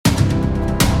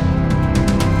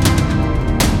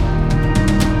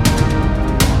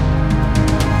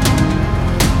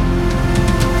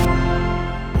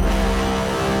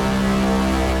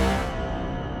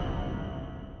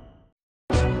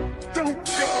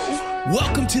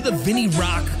Welcome to the Vinny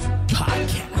Rock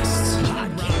Podcast.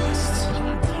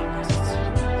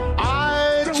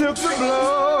 I took the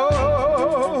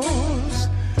blows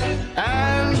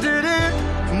and did it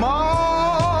my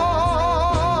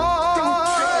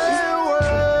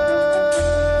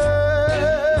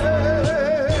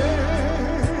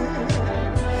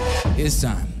way. It's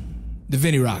time. The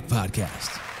Vinny Rock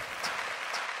Podcast.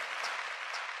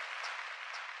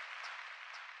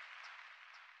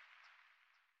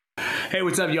 Hey,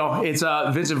 what's up, y'all? It's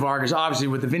Vincent Vargas, obviously,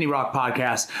 with the Vinny Rock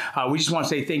Podcast. We just want to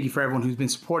say thank you for everyone who's been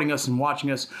supporting us and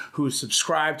watching us, who's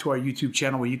subscribed to our YouTube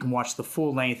channel where you can watch the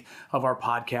full length of our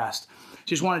podcast.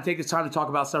 Just want to take this time to talk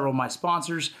about several of my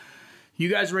sponsors. You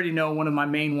guys already know one of my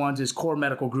main ones is Core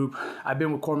Medical Group. I've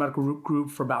been with Core Medical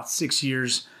Group for about 6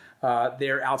 years.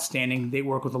 They're outstanding. They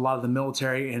work with a lot of the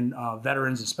military and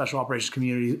veterans and special operations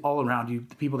communities all around you,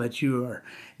 the people that you are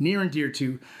near and dear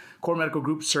to. Core Medical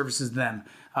Group services them.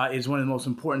 Is one of the most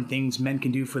important things men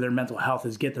can do for their mental health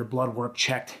is get their blood work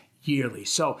checked yearly.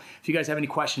 So if you guys have any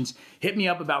questions, hit me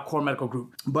up about Core Medical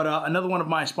Group. But another one of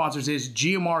my sponsors is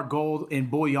GMR Gold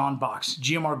and Bullion Box.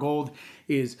 GMR Gold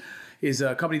is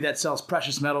a company that sells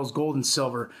precious metals, gold and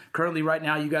silver. Currently, right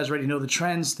now, you guys already know the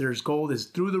trends. There's gold is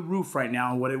through the roof right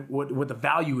now, and what the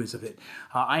value is of it.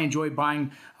 I enjoy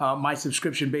buying my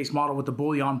subscription-based model with the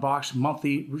Bullion Box,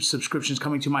 monthly subscriptions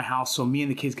coming to my house, so me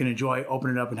and the kids can enjoy, open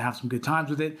it up, and have some good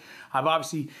times with it. I've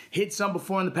obviously hid some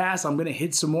before in the past. I'm going to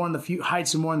hide some more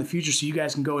in the future, so you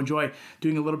guys can go enjoy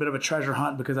doing a little bit of a treasure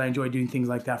hunt because I enjoy doing things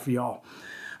like that for y'all.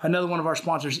 Another one of our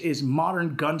sponsors is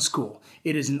Modern Gun School.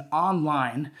 It is an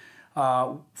online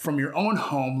from your own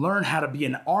home, learn how to be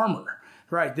an armor.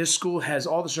 Right, this school has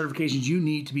all the certifications you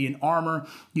need to be an armor.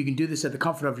 You can do this at the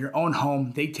comfort of your own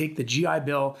home. They take the GI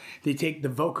Bill. They take the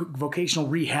vocational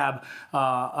rehab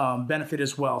benefit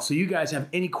as well. So you guys have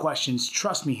any questions,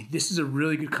 trust me, this is a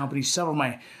really good company. Several of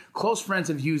my close friends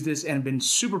have used this and been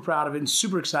super proud of it and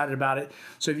super excited about it.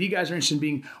 So if you guys are interested in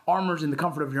being armors in the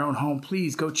comfort of your own home,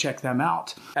 please go check them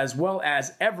out. As well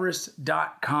as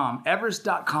Everest.com.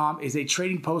 Everest.com is a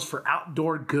trading post for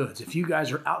outdoor goods. If you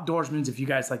guys are outdoorsmen, if you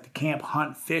guys like to camp,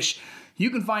 hunt, fish,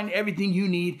 you can find everything you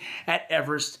need at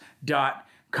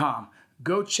Everest.com.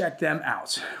 Go check them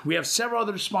out. We have several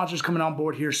other sponsors coming on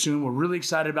board here soon. We're really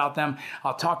excited about them.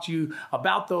 I'll talk to you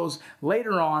about those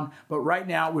later on. But right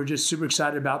now, we're just super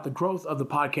excited about the growth of the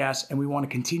podcast, and we want to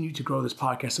continue to grow this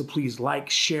podcast. So please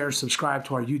like, share, subscribe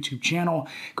to our YouTube channel.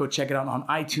 Go check it out on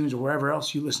iTunes or wherever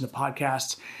else you listen to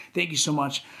podcasts. Thank you so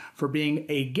much for being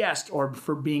a guest or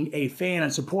for being a fan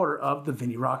and supporter of the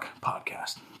Vinny Rock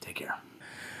Podcast. Take care.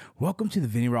 Welcome to the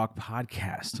Vinny Rock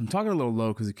Podcast. I'm talking a little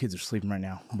low because the kids are sleeping right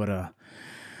now. But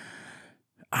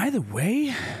either way,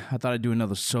 I thought I'd do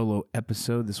another solo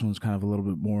episode. This one's kind of a little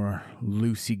bit more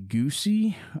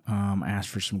loosey-goosey. I asked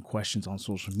for some questions on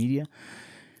social media.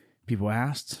 People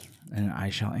asked, and I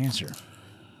shall answer.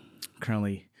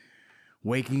 Currently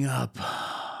waking up.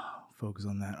 Focus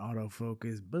on that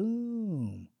autofocus.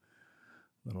 Boom.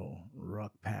 Little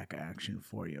ruck pack action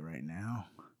for you right now.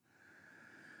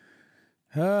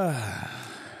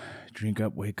 Drink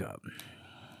up, wake up.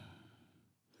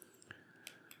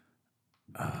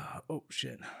 Oh,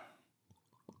 shit.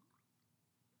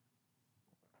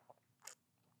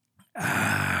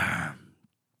 I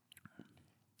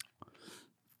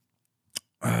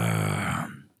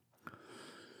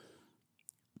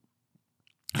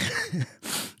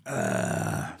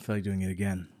feel like doing it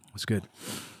again. It's good.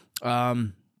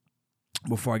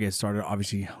 Before I get started,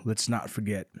 obviously, let's not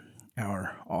forget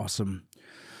our awesome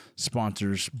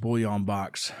sponsors, Bullion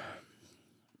Box.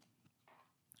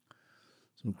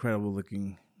 Some incredible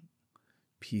looking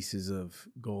pieces of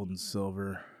gold and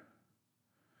silver.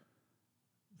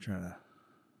 I'm trying to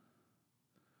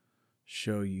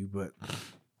show you, but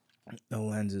the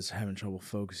lens is having trouble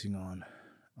focusing on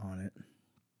it.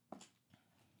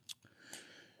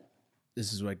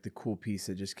 This is like the cool piece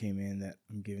that just came in that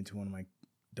I'm giving to one of my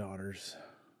daughters.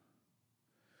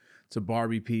 It's a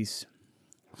Barbie piece.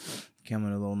 Came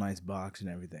in a little nice box and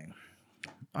everything.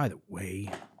 Either way,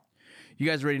 you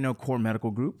guys already know Core Medical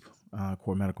Group.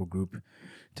 Core Medical Group,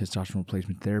 testosterone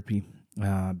replacement therapy.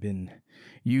 Been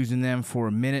using them for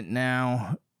a minute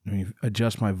now. Let me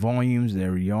adjust my volumes.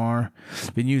 There we are.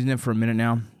 Been using them for a minute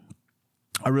now.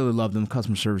 I really love them.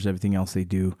 Customer service, everything else they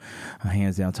do.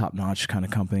 Hands down, top-notch kind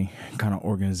of company, kind of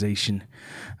organization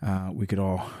we could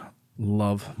all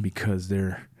love because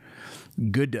they're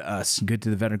good to us, good to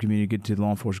the veteran community, good to the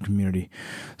law enforcement community.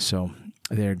 So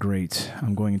They're great.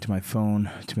 I'm going into my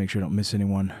phone to make sure I don't miss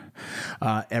anyone.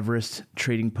 Everest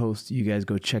Trading Post. You guys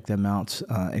go check them out.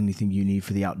 Anything you need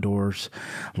for the outdoors,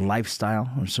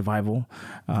 lifestyle, or survival,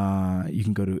 you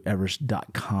can go to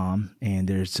everest.com, and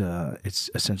it's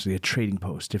essentially a trading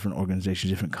post. Different organizations,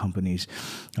 different companies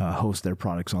host their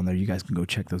products on there. You guys can go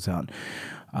check those out.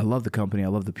 I love the company. I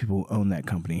love the people who own that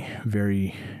company.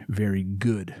 Very, very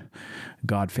good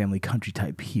God, family, country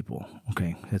type people.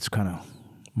 Okay, that's kind of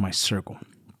my circle.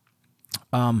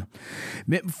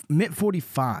 MIT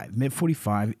 45. MIT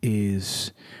 45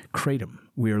 is Kratom.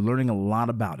 We are learning a lot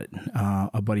about it.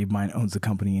 A buddy of mine owns the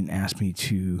company and asked me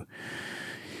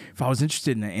if I was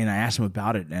interested in it, and I asked him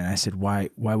about it, and I said, why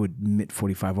would MIT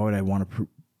 45? Why would I want to,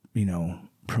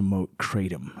 promote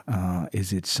Kratom?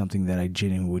 Is it something that I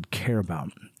genuinely would care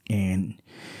about? And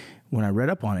when I read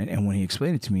up on it, and when he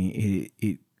explained it to me,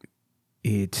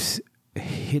 it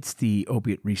hits the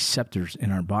opiate receptors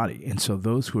in our body. And so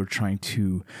those who are trying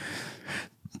to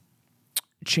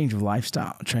change of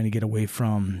lifestyle, trying to get away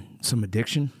from some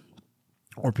addiction,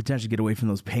 or potentially get away from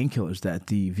those painkillers that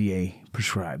the VA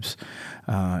prescribes,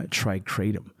 try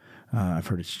Kratom. I've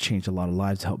heard it's changed a lot of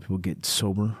lives to help people get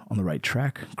sober on the right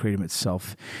track. Kratom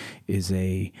itself is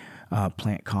a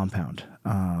plant compound.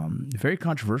 Very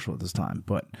controversial at this time,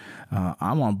 but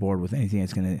I'm on board with anything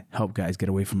that's going to help guys get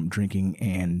away from drinking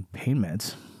and pain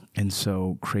meds. And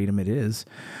so Kratom it is.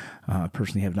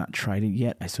 Personally have not tried it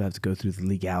yet. I still have to go through the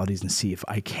legalities and see if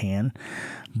I can.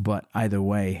 But either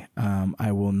way,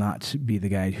 I will not be the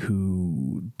guy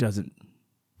who doesn't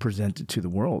present it to the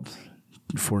world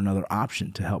for another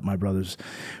option to help my brothers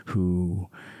who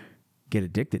get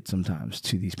addicted sometimes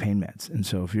to these pain meds. And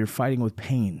so if you're fighting with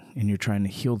pain and you're trying to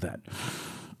heal that,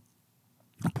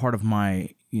 part of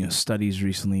my studies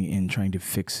recently in trying to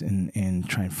fix and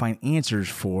try and find answers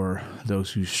for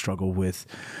those who struggle with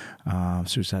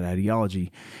suicide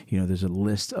ideology, there's a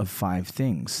list of 5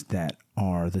 things that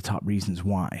are the top reasons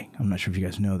why. I'm not sure if you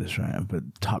guys know this, right? But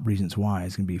top reasons why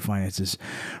is going to be finances,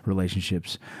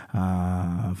 relationships,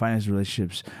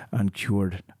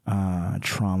 uncured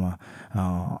trauma,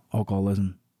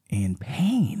 alcoholism, and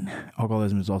pain.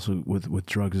 Alcoholism is also with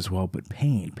drugs as well, but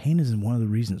pain is one of the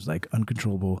reasons, like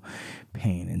uncontrollable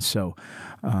pain. And so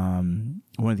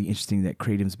one of the interesting that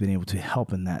Kratom's been able to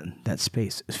help in that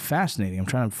space is fascinating. I'm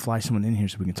trying to fly someone in here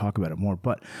so we can talk about it more,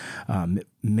 but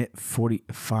MIT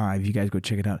 45, you guys go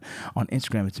check it out on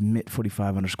Instagram. It's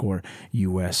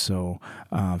MIT45_US. So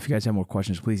if you guys have more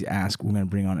questions, please ask. We're going to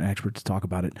bring on an expert to talk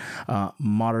about it.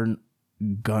 Modern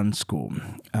Gun School,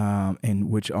 in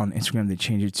which on Instagram they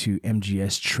changed it to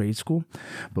MGS Trade School.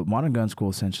 But Modern Gun School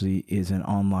essentially is an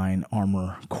online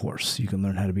armor course. You can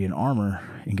learn how to be an armor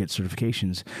and get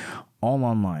certifications all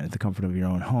online at the comfort of your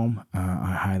own home.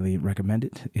 I highly recommend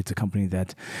it. It's a company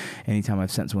that anytime I've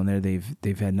sent someone there,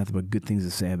 they've had nothing but good things to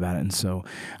say about it. And so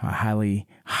I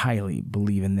highly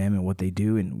believe in them and what they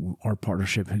do. And our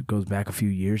partnership goes back a few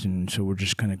years. And so we're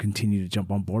just going to continue to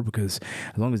jump on board, because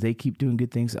as long as they keep doing good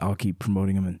things, I'll keep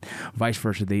promoting them, and vice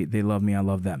versa. They love me. I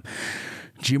love them.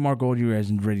 GMR Gold, you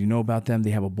guys already know about them.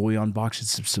 They have a bullion box.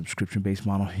 It's a subscription-based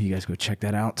model. You guys go check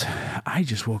that out. I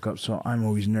just woke up, so I'm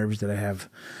always nervous that I have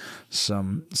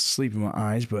some sleep in my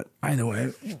eyes. But either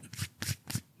way,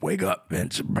 wake up,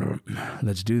 Vince.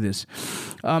 Let's do this.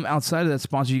 Outside of that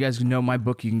sponsor, you guys know my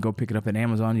book. You can go pick it up at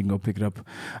Amazon. You can go pick it up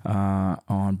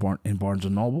in Barnes &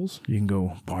 Nobles. You can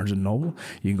go Barnes & Noble.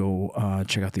 You can go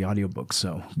check out the audiobook.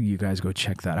 So you guys go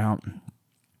check that out.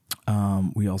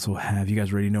 We also have, you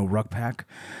guys already know Ruckpack.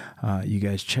 You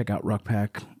guys check out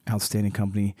Ruckpack, outstanding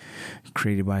company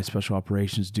created by special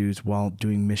operations dudes while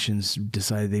doing missions,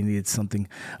 decided they needed something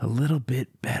a little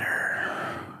bit better.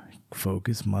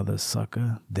 Focus, mother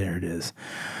sucker. There it is.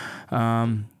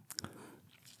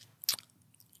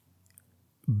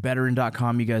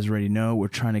 Betterin.com, you guys already know. We're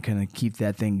trying to kind of keep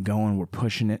that thing going. We're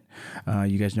pushing it.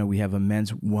 You guys know we have a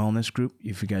men's wellness group.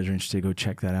 If you guys are interested, go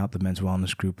check that out. The men's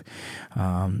wellness group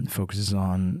focuses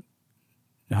on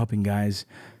helping guys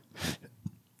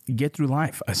get through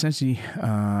life. Essentially,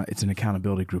 it's an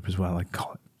accountability group as well, I like to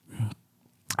call it.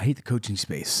 I hate the coaching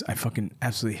space. I fucking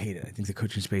absolutely hate it. I think the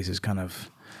coaching space is kind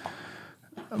of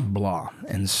blah.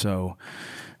 And so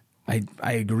I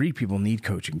agree people need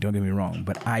coaching, don't get me wrong,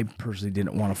 but I personally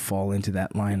didn't want to fall into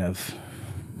that line of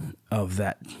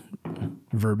that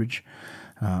verbiage.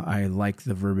 I like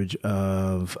the verbiage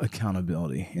of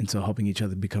accountability, and so helping each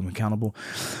other become accountable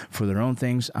for their own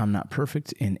things. I'm not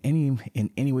perfect in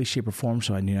any way, shape, or form,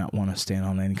 so I do not want to stand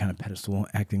on any kind of pedestal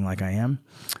acting like I am.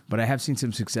 But I have seen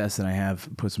some success, and I have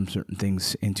put some certain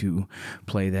things into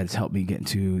play that has helped me get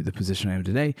into the position I am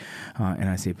today. And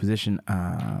I say position,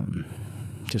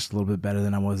 just a little bit better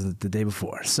than I was the day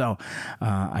before. So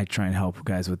I try and help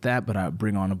guys with that, but I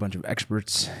bring on a bunch of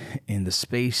experts in the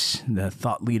space, the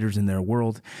thought leaders in their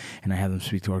world, and I have them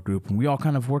speak to our group, and we all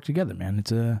kind of work together, man.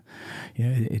 It's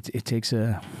it takes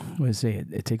a,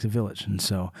 it takes a village. And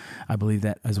so I believe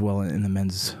that as well in the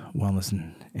men's wellness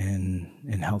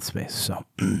and health space. So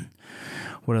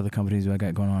what other companies do I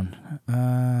got going on?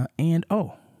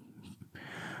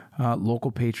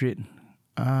 Local Patriot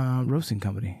roasting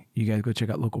company. You guys go check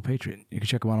out Local Patriot. You can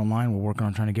check them out online. We're working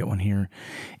on trying to get one here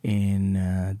in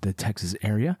the Texas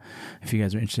area. If you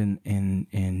guys are interested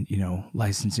in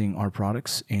licensing our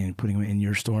products and putting them in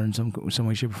your store in some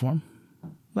way, shape, or form,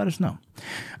 let us know.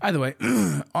 Either way,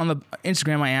 on the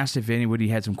Instagram, I asked if anybody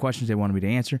had some questions they wanted me to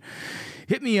answer.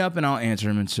 Hit me up and I'll answer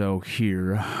them. And so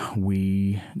here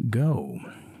we go.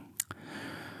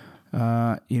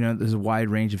 There's a wide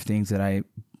range of things that I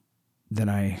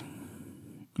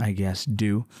guess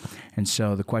do. And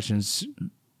so the questions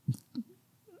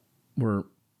were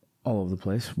all over the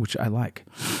place, which I like.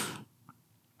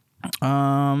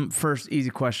 First easy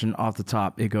question off the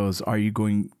top. It goes, are you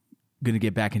going to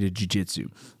get back into jiu-jitsu?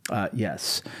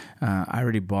 Yes. I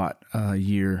already bought a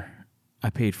year. I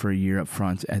paid for a year up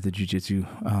front at the jiu-jitsu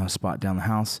spot down the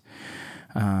house.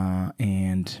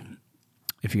 And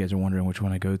if you guys are wondering which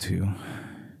one I go to,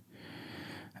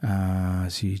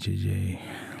 CJJ,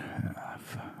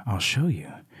 I'll show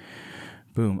you.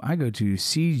 Boom. I go to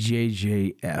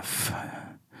CJJF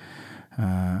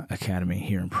Academy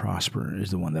here in Prosper is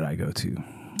the one that I go to.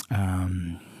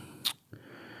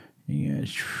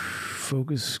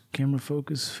 Focus, camera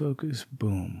focus.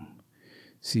 Boom.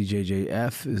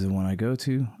 CJJF is the one I go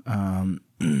to.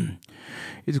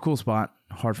 It's a cool spot.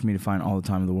 Hard for me to find all the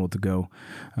time in the world to go.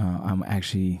 I'm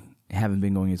actually haven't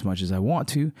been going as much as I want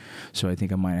to, so I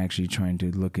think I might actually try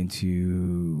to look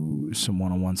into some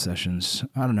one-on-one sessions.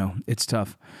 I don't know. It's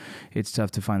tough. It's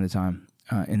tough to find the time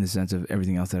in the sense of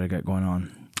everything else that I got going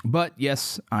on. But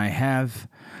yes, I have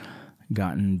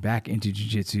gotten back into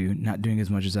jiu-jitsu, not doing as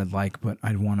much as I'd like, but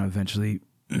I'd want to eventually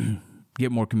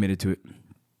get more committed to it.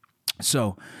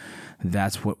 So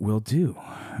that's what we'll do.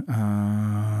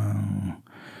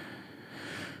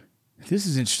 This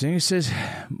is interesting. It says,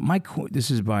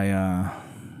 this is by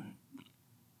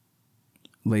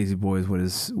Lazy Boys,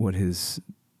 what his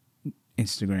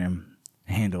Instagram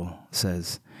handle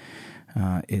says.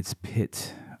 It's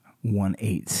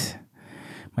Pit18.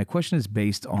 My question is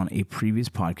based on a previous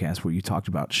podcast where you talked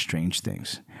about strange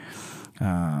things.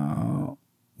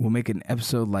 We'll make an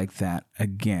episode like that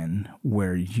again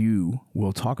where you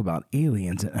will talk about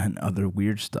aliens and other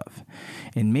weird stuff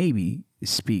and maybe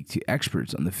speak to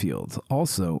experts on the field.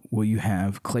 Also, will you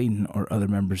have Clayton or other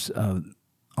members on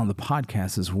the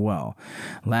podcast as well?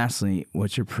 Lastly,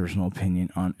 what's your personal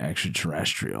opinion on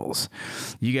extraterrestrials?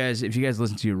 If you guys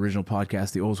listen to your original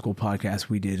podcast, the old school podcast,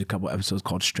 we did a couple episodes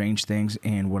called Strange Things.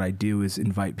 And what I do is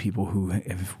invite people who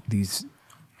have these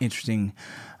interesting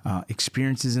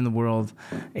experiences in the world,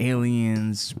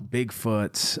 aliens,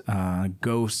 Bigfoot,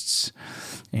 ghosts.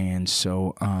 And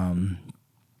so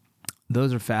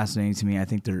those are fascinating to me. I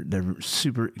think they're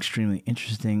super extremely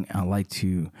interesting. I like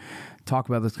to talk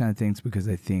about those kind of things because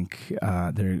I think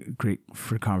they're great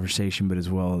for conversation, but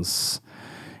as well as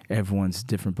everyone's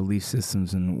different belief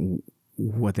systems and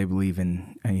what they believe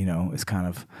in, and, it's kind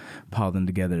of piled them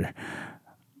together.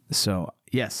 So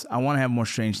yes, I want to have more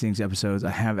Strange Things episodes. I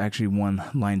have actually one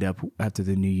lined up after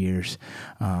the New Year's.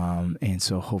 And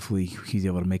so hopefully he's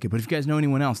able to make it. But if you guys know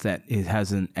anyone else that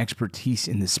has an expertise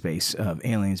in this space of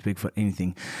aliens, Bigfoot,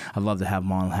 anything, I'd love to have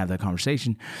them on and have that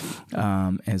conversation.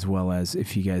 As well as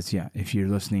if you guys, if you're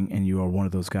listening and you are one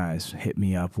of those guys, hit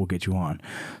me up. We'll get you on.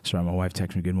 Sorry, my wife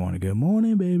texted me, good morning. Good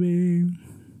morning, baby.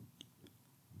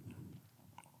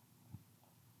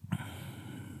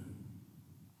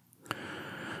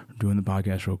 Doing the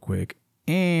podcast real quick,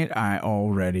 and I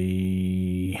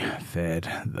already fed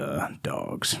the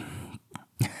dogs.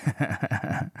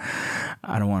 I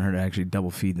don't want her to actually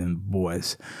double feed them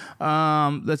boys.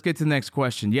 Let's get to the next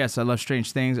question. Yes, I love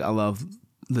Strange Things. I love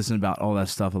listening about all that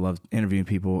stuff. I love interviewing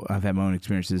people. I've had my own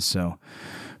experiences, so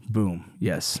boom,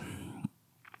 yes.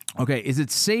 Okay, is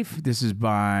it safe?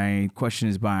 Question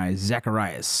is by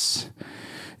Zacharias.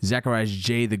 Zacharias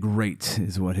J. the Great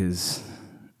is what his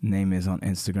name is on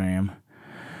Instagram.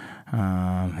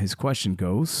 His question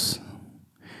goes,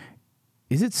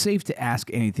 is it safe to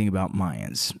ask anything about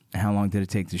Mayans? How long did it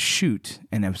take to shoot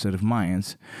an episode of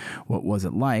Mayans? What was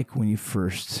it like when you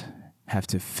first have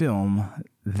to film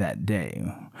that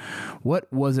day?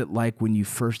 What was it like when you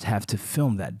first have to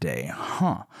film that day?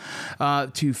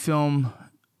 To film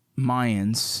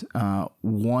Mayans,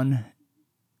 one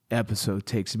episode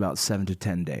takes about 7 to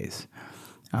 10 days.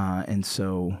 And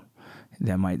so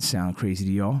that might sound crazy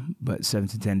to y'all, but 7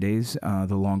 to 10 days.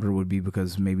 The longer would be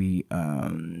because maybe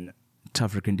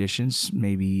tougher conditions,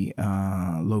 maybe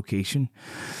location,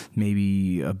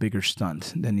 maybe a bigger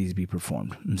stunt that needs to be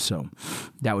performed. And so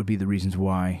that would be the reasons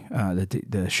why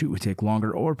the shoot would take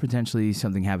longer, or potentially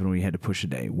something happened where you had to push a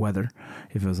day, weather,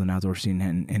 if it was an outdoor scene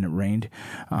and it rained,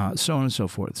 so on and so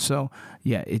forth. So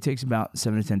yeah, it takes about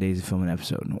 7 to 10 days to film an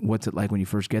episode. What's it like when you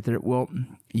first get there? Well,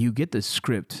 you get the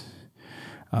script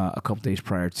a couple days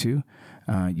prior to.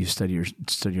 You study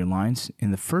your lines.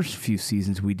 In the first few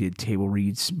seasons, we did table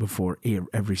reads before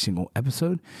every single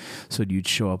episode. So you'd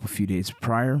show up a few days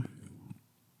prior.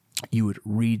 You would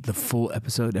read the full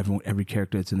episode. Every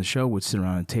character that's in the show would sit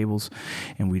around at tables,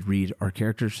 and we'd read our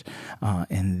characters.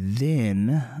 And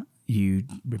then you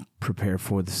prepare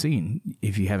for the scene.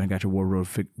 If you haven't got your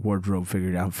wardrobe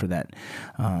figured out for that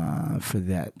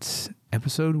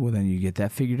episode, well, then you get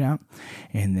that figured out,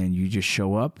 and then you just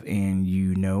show up, and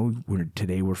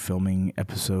today we're filming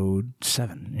episode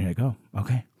 7. You're like, oh,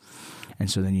 okay.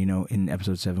 And so then in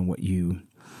episode 7 what you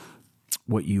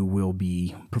will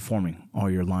be performing, all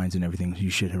your lines and everything. You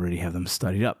should already have them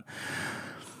studied up.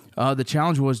 The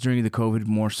challenge was during the COVID,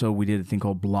 more so we did a thing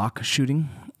called block shooting.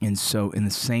 And so in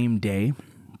the same day,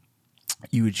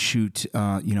 you would shoot,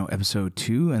 episode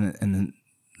 2, and then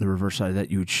the reverse side of that,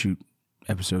 you would shoot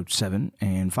episode 7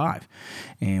 and 5.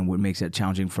 And what makes that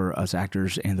challenging for us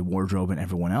actors and the wardrobe and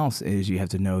everyone else is you have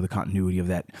to know the continuity of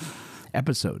that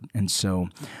episode. And so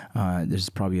there's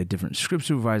probably a different script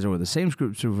supervisor or the same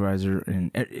script supervisor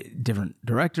and different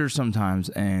directors sometimes,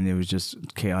 and it was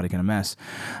just chaotic and a mess.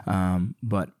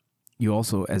 But you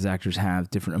also, as actors, have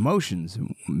different emotions.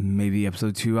 Maybe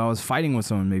episode 2, I was fighting with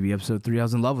someone. Maybe episode 3, I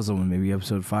was in love with someone. Maybe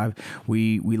episode 5,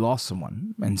 we lost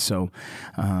someone. And so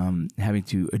having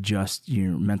to adjust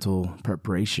your mental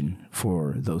preparation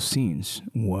for those scenes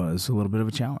was a little bit of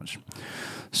a challenge.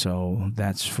 So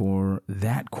that's for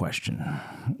that question.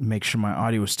 Make sure my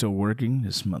audio is still working.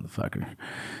 This motherfucker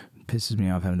pisses me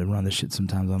off having to run this shit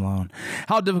sometimes on my own.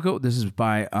 How difficult? This is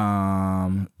by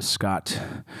Scott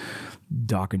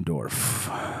Dockendorf.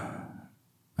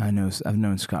 I've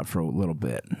known Scott for a little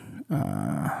bit.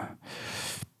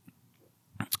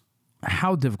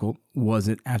 How difficult was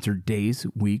it after days,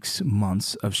 weeks,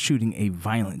 months of shooting a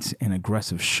violent and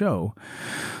aggressive show,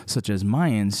 such as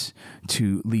Mayans,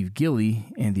 to leave Gilly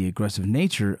and the aggressive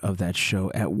nature of that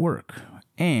show at work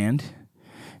and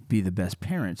be the best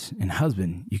parent and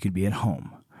husband you could be at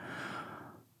home?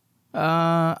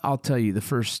 I'll tell you, the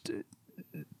first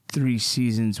 3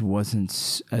 seasons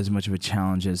wasn't as much of a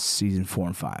challenge as season 4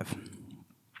 and 5.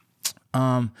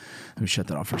 Let me shut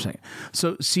that off for a second.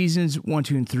 So seasons 1,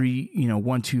 2, and 3,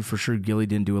 1, 2 for sure, Gilly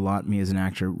didn't do a lot. Me as an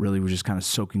actor really was just kind of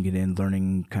soaking it in,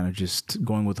 learning, kind of just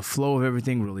going with the flow of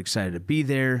everything. Really excited to be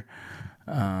there.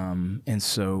 And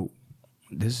so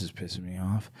this is pissing me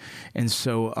off. And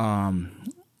so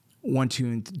 1,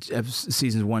 2, and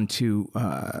seasons 1, 2,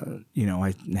 I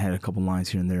had a couple lines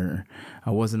here and there.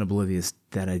 I wasn't oblivious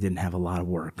that I didn't have a lot of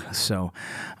work. So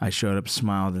I showed up,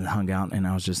 smiled, and hung out, and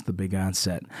I was just the big guy on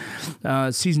set.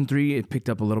 Season 3, it picked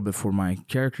up a little bit for my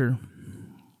character.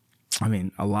 I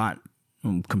mean, a lot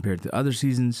compared to other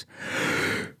seasons.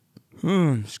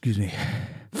 Excuse me.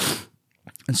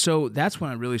 And so that's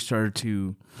when I really started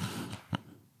to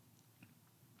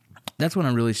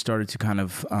kind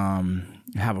of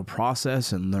have a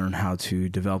process and learn how to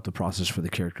develop the process for the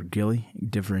character Gilly,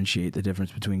 differentiate the difference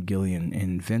between Gilly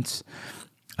and Vince.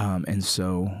 And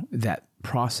so that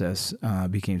process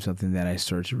became something that I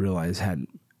started to realize had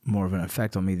more of an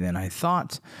effect on me than I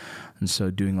thought. And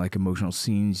so doing like emotional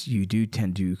scenes, you do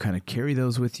tend to kind of carry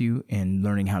those with you, and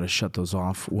learning how to shut those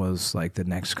off was like the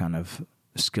next kind of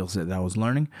skill set that I was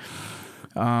learning.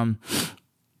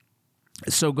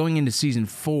 So going into season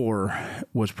 4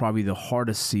 was probably the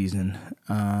hardest season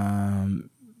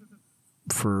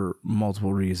for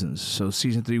multiple reasons. So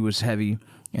season 3 was heavy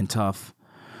and tough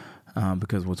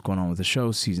because of what's going on with the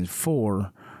show. Season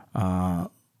 4, the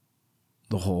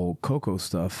whole Coco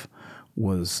stuff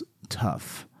was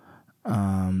tough,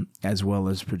 as well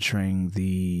as portraying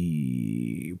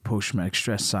the post-traumatic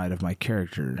stress side of my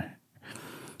character.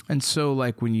 And so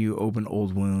like when you open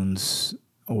old wounds,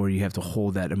 or you have to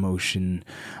hold that emotion,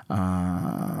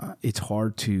 it's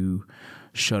hard to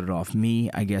shut it off. Me,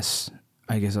 I guess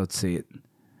I'd say it.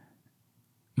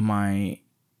 My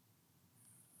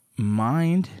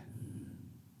mind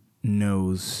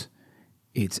knows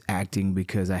it's acting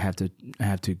because I have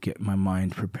to get my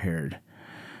mind prepared.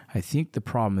 I think the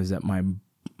problem is that my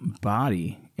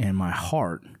body and my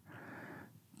heart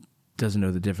doesn't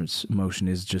know the difference. Emotion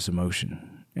is just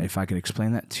emotion. If I could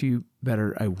explain that to you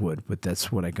better, I would, but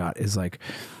that's what I got is like,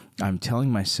 I'm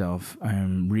telling myself,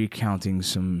 I'm recounting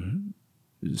some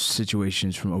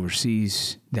situations from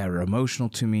overseas that are emotional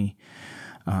to me.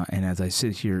 And as I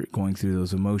sit here going through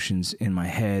those emotions in my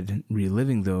head,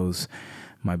 reliving those,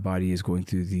 my body is going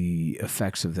through the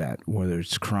effects of that, whether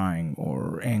it's crying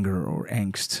or anger or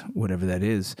angst, whatever that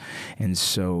is. And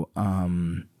so,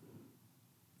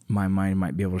 my mind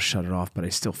might be able to shut it off, but I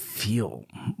still feel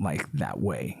like that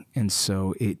way. And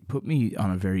so it put me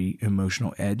on a very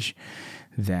emotional edge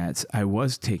that I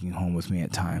was taking home with me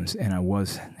at times, and I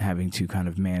was having to kind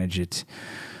of manage it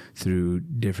through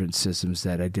different systems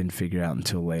that I didn't figure out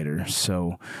until later.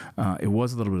 So it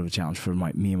was a little bit of a challenge for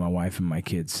me and my wife and my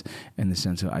kids, in the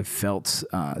sense that I felt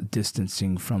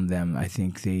distancing from them. I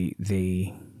think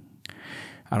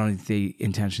I don't think they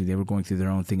intentionally, they were going through their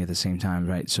own thing at the same time,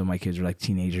 right? So my kids are like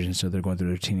teenagers, and so they're going through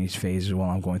their teenage phases while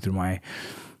I'm going through my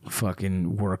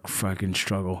fucking work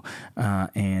struggle.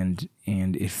 And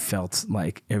it felt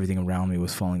like everything around me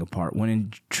was falling apart,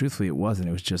 when truthfully it wasn't.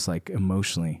 It was just like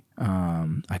emotionally,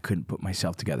 I couldn't put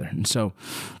myself together. And so,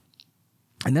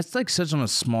 and that's like such on a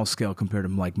small scale compared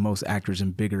to like most actors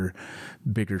in bigger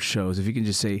shows. If you can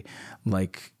just say,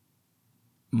 like,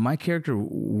 my character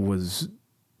was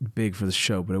big for the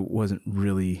show, but it wasn't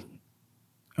really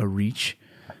a reach.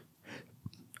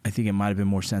 I think it might have been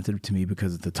more sensitive to me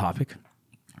because of the topic.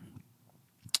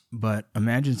 But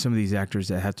imagine some of these actors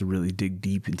that have to really dig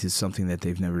deep into something that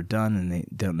they've never done and they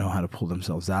don't know how to pull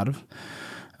themselves out of.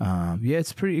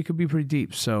 It could be pretty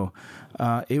deep. So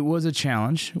it was a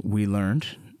challenge. We learned,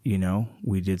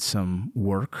 we did some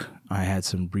work. I had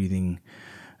some breathing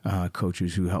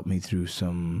coaches who helped me through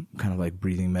some kind of like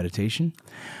breathing meditation.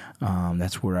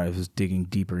 That's where I was digging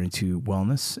deeper into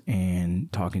wellness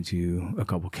and talking to a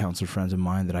couple counselor friends of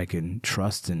mine that I can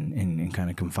trust and kind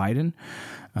of confide in.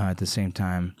 At the same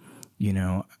time,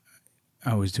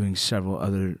 I was doing several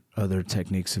other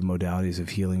techniques and modalities of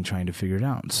healing, trying to figure it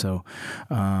out. So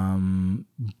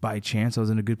by chance, I was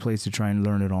in a good place to try and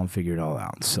learn it all and figure it all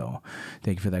out. So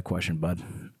thank you for that question, bud.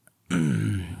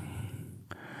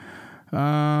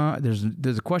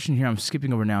 There's a question here I'm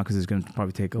skipping over now because it's going to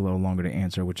probably take a little longer to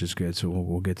answer, which is good. So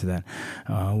we'll get to that.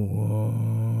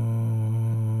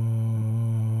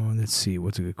 Let's see.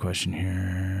 What's a good question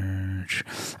here?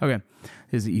 Okay.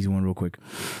 Here's the easy one real quick.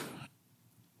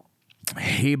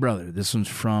 Hey, brother. This one's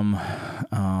from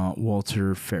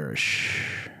Walter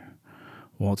Farish.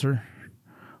 Walter,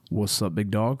 what's up,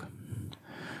 big dog?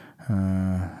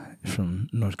 From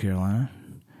North Carolina.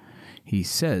 He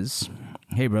says,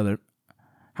 hey, brother.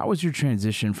 How was your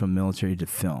transition from military to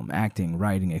film, acting,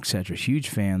 writing, etc.? Huge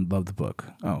fan, love the book.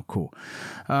 Oh, cool.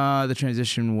 The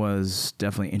transition was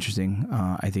definitely interesting.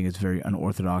 I think it's very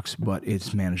unorthodox, but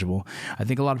it's manageable. I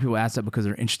think a lot of people ask that because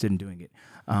they're interested in doing it.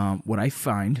 What I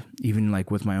find, even like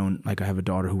with my own, like I have a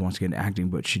daughter who wants to get into acting,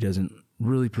 but she doesn't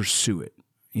really pursue it,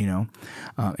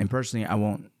 and personally, I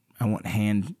won't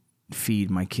hand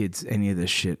feed my kids any of this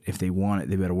shit. If they want it,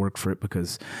 they better work for it,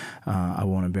 because I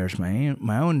won't embarrass my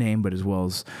own name, but as well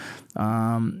as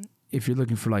if you're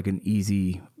looking for like an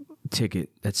easy ticket,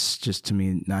 that's just, to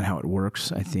me, not how it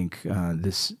works. I think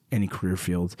any career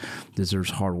field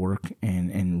deserves hard work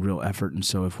and real effort. And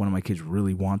so if one of my kids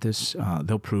really want this,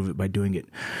 they'll prove it by doing it.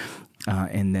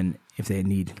 And then if they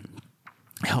need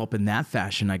help in that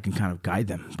fashion, I can kind of guide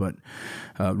them. But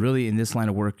really, in this line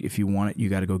of work, if you want it, you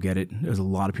got to go get it. There's a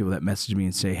lot of people that message me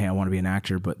and say, hey, I want to be an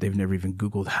actor, but they've never even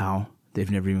Googled how.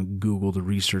 They've never even Googled the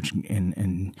research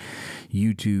and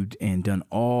YouTubed and done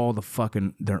all the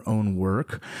fucking their own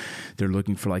work. They're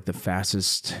looking for like the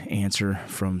fastest answer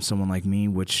from someone like me,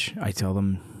 which I tell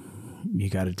them,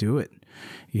 you got to do it,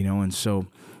 And so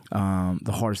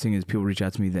the hardest thing is people reach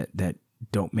out to me that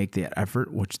don't make the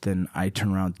effort, which then I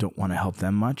turn around, don't want to help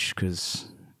them much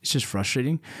because it's just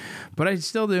frustrating. But I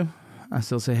still do. I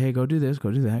still say, hey, go do this,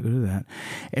 go do that, go do that.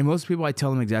 And most people, I tell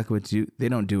them exactly what to do. They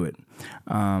don't do it.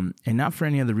 And not for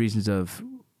any other reasons of,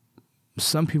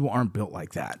 some people aren't built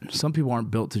like that. Some people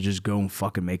aren't built to just go and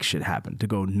fucking make shit happen, to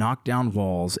go knock down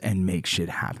walls and make shit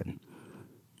happen.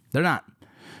 They're not.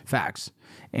 Facts.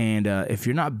 And if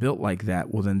you're not built like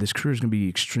that, well, then this career is going to be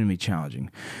extremely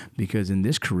challenging, because in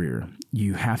this career,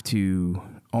 you have to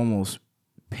almost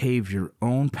pave your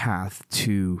own path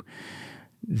to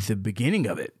the beginning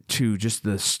of it, to just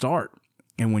the start.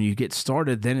 And when you get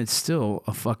started, then it's still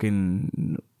a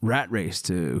fucking rat race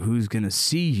to who's going to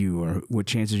see you or what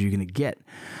chances you're going to get.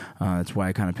 That's why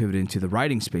I kind of pivoted into the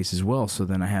writing space as well. So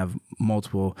then I have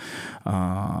multiple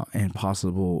and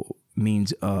possible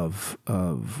means of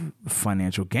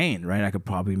financial gain, right? I could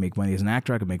probably make money as an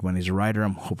actor. I could make money as a writer.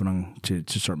 I'm hoping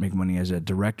to start making money as a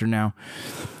director now.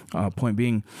 Point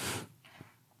being,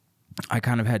 I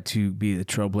kind of had to be the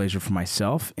trailblazer for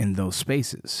myself in those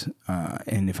spaces.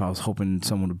 And if I was hoping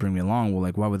someone would bring me along, well,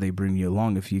 like, why would they bring you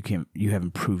along if you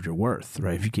haven't proved your worth,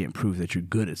 right? If you can't prove that you're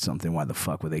good at something, why the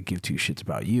fuck would they give two shits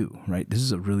about you, right? This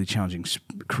is a really challenging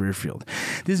career field.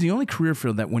 This is the only career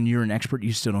field that when you're an expert,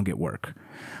 you still don't get work.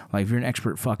 Like, if you're an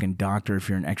expert fucking doctor, if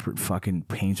you're an expert fucking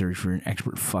painter, if you're an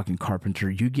expert fucking carpenter,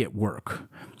 you get work.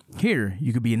 Here,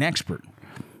 you could be an expert.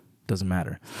 Doesn't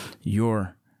matter.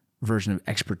 Your version of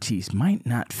expertise might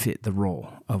not fit the role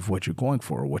of what you're going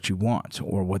for or what you want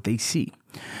or what they see.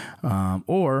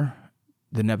 Or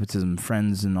the nepotism,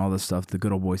 friends and all this stuff, the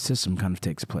good old boy system kind of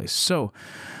takes place. So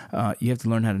you have to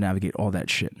learn how to navigate all that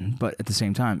shit. But at the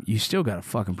same time, you still got to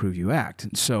fucking prove you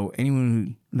act. So let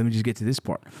me just get to this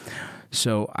part.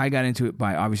 So I got into it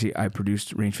by, obviously, I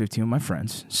produced Range 15 with my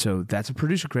friends. So that's a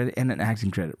producer credit and an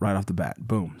acting credit right off the bat.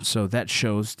 Boom. So that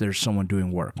shows there's someone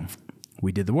doing work.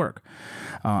 We did the work.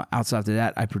 Outside of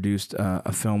that, I produced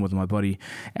a film with my buddy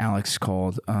Alex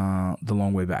called The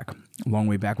Long Way Back. Long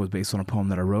Way Back was based on a poem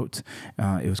that I wrote.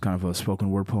 It was kind of a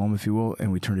spoken word poem, if you will,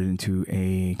 and we turned it into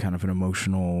a kind of an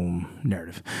emotional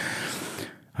narrative.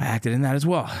 I acted in that as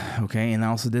well, okay? And I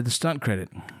also did the stunt credit.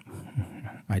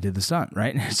 I did the stunt,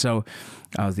 right? So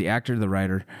I was the actor, the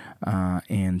writer,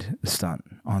 and the stunt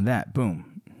on that. Boom.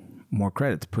 More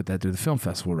credit to put that through the film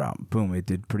festival route. Boom, it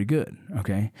did pretty good,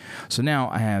 okay? So now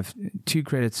I have 2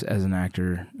 credits as an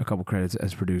actor, a couple credits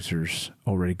as producers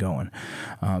already going.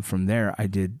 From there, I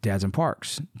did Dads and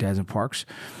Parks. Dads and Parks,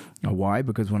 why?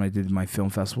 Because when I did my film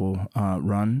festival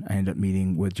run, I ended up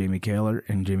meeting with Jamie Kaler,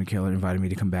 and Jamie Kaler invited me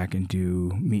to come back and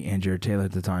me and Jared Taylor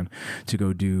at the time, to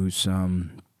go do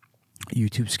some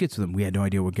YouTube skits with him. We had no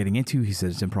idea what we're getting into. He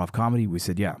said it's improv comedy. We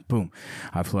said, yeah, boom.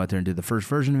 I flew out there and did the first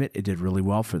version of it. It did really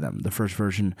well for them. The first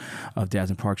version of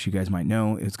Dads and Parks, you guys might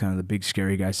know, it's kind of the big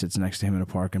scary guy sits next to him in a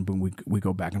park, and boom, we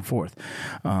go back and forth.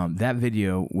 That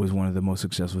video was one of the most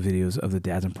successful videos of the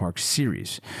Dads and Parks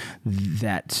series.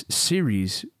 That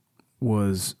series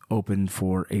was opened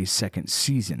for a second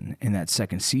season, and that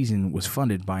second season was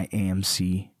funded by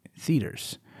AMC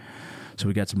Theaters. So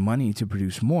we got some money to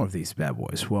produce more of these bad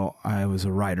boys. Well, I was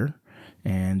a writer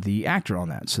and the actor on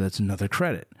that, so that's another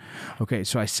credit. Okay,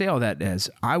 so I say all that as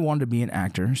I wanted to be an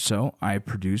actor, so I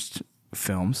produced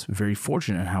films. Very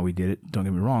fortunate in how we did it, don't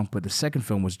get me wrong, but the second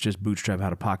film was just bootstrap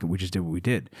out of pocket. We just did what we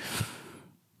did.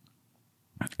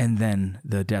 And then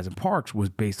the Dads and Parks was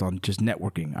based on just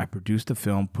networking. I produced the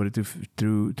film, put it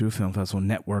through a film festival,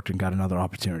 networked, and got another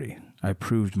opportunity. I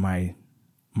proved my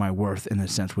worth in the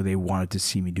sense where they wanted to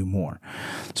see me do more.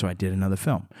 So I did another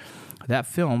film. That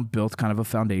film built kind of a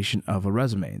foundation of a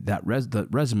resume. The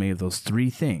resume of those 3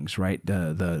 things, right?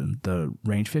 The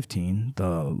Range 15,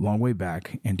 the Long Way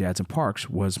Back, and Dads and Parks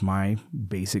was my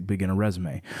basic beginner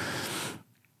resume.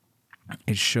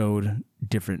 It showed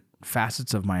different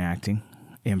facets of my acting,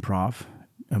 improv,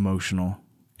 emotional,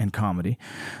 and comedy,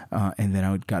 and then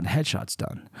I got headshots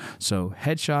done. So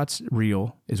headshots,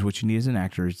 reel, is what you need as an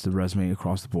actor. It's the resume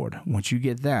across the board. Once you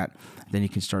get that, then you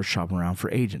can start shopping around for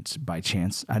agents. By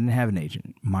chance, I didn't have an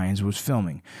agent. Mayans was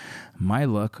filming. My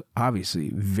look,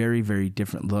 obviously, very, very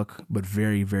different look, but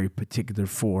very, very particular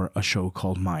for a show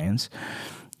called Mayans.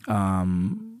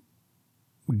 Got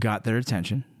their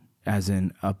attention. As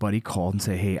in, a buddy called and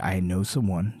say, hey, I know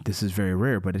someone. This is very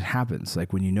rare, but it happens.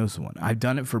 Like when you know someone. I've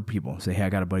done it for people. Say, hey, I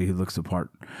got a buddy who looks the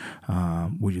part.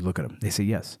 Would you look at him? They say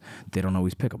yes. They don't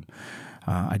always pick him.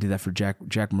 I did that for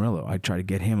Jack Murillo. I tried to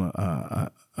get him a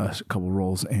couple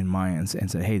roles in Mayans and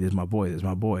said, hey, this is my boy.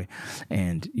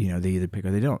 And, they either pick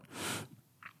or they don't.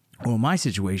 Well, in my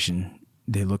situation,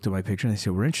 they looked at my picture and they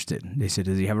said, we're interested. They said,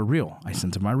 does he have a reel? I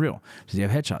sent him my reel. Does he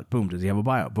have headshots? Boom. Does he have a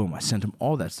bio? Boom. I sent him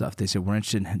all that stuff. They said, we're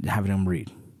interested in having him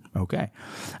read. Okay.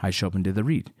 I show up and did the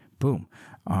read. Boom.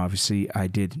 Obviously, I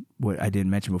did what I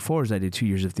didn't mention before is I did 2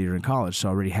 years of theater in college. So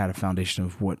I already had a foundation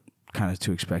of what kind of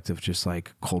to expect of just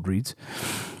like cold reads.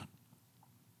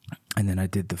 And then I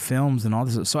did the films and all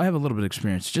this. So I have a little bit of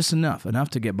experience, just enough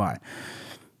to get by.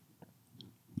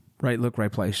 Right look,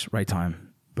 right place, right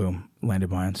time. Boom. Landed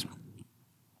Mayans.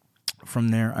 From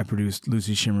there, I produced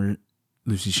Lucy Shimmers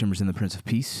and the Prince of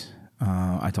Peace.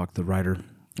 I talked to the writer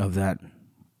of that.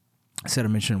 I said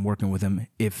I'm interested in working with him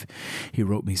if he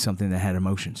wrote me something that had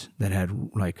emotions, that had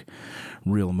like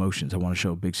real emotions. I want to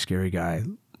show a big scary guy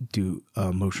do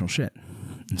emotional shit.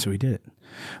 And so he did it.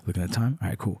 Looking at the time. All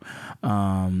right, cool.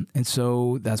 And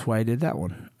so that's why I did that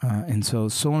one. And so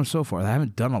on and so forth. I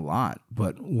haven't done a lot,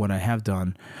 But what I have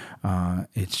done,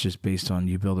 it's just based on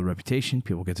you build a reputation.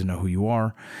 People get to know who you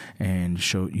are, and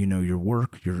show your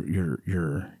work,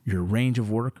 your range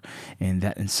of work, and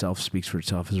that in itself speaks for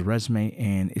itself as a resume.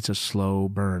 And it's a slow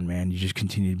burn, man. You just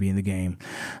continue to be in the game.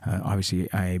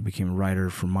 Obviously, I became a writer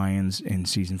for Mayans in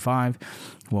season 5.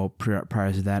 Well,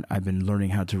 prior to that, I've been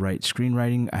learning how to write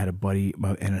screenwriting. I had a buddy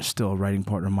and still a writing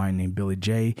partner of mine named Billy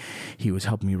J. He was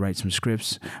helping me write some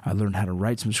scripts. I learned how to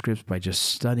write some scripts by just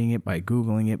studying it, by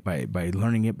Googling it, by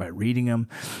learning it, by reading them.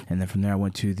 And then from there, I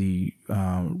went to the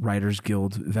Writers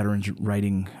Guild Veterans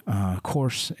Writing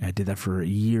course. I did that for a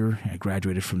year. I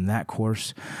graduated from that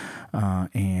course.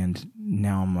 And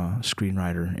now I'm a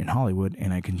screenwriter in Hollywood,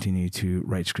 and I continue to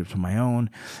write scripts on my own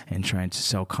and trying to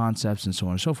sell concepts and so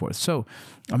on and so forth. So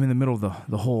I'm in the middle of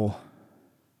the whole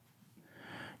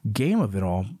game of it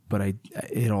all, but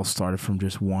it all started from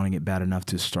just wanting it bad enough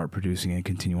to start producing and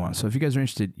continue on. So if you guys are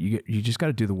interested, you just got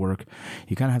to do the work.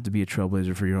 You kind of have to be a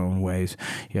trailblazer for your own ways.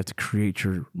 You have to create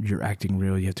your acting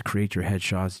reel. You have to create your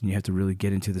headshots, and you have to really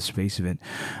get into the space of it.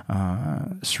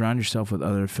 Surround yourself with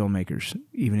other filmmakers,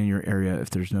 even in your area.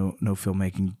 If there's no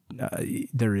filmmaking,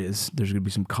 there's going to be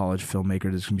some college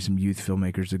filmmakers. There's going to be some youth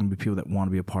filmmakers. There's going to be people that want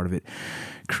to be a part of it.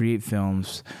 Create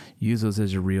films, use those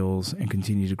as your reels, and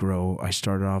continue to grow. I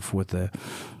started off with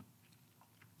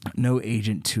no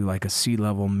agent to like a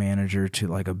C-level manager to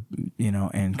like a,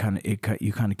 and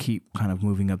you kind of keep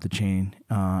moving up the chain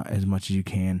as much as you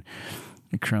can.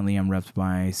 Currently, I'm repped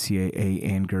by CAA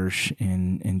and Gersh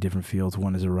in different fields.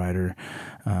 One is a writer,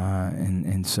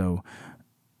 and so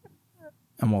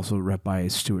I'm also repped by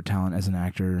Stuart Talent as an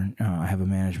actor. I have a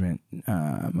management.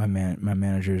 My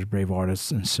manager is Brave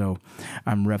Artists, and so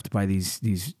I'm repped by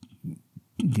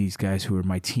these guys who are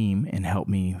my team and help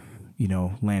me,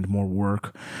 land more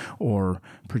work or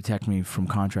protect me from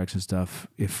contracts and stuff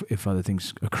if other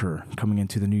things occur. Coming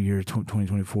into the new year,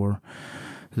 2024,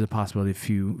 there's a possibility of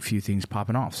few things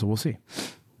popping off. So we'll see.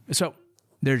 So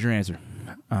there's your answer,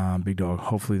 Big Dog.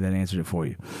 Hopefully that answered it for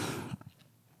you.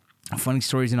 Funny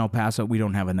stories in El Paso. We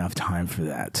don't have enough time for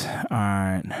that. All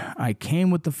right. I came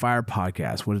with the Fire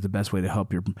podcast. What is the best way to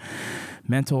help your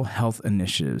mental health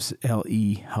initiatives?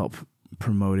 LE, help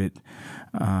promote it,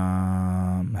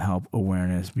 help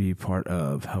awareness, be part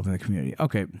of helping the community.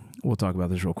 Okay, we'll talk about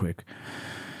this real quick.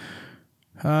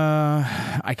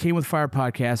 I Came with Fire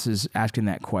podcast is asking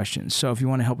that question. So if you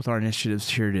want to help with our initiatives,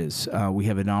 here it is. We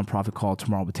have a nonprofit called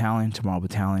Tomorrow Battalion. Tomorrow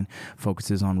Battalion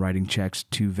focuses on writing checks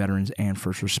to veterans and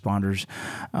first responders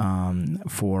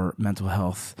for mental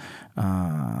health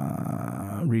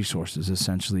resources,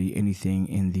 essentially anything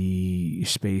in the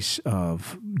space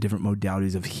of different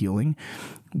modalities of healing.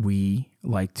 We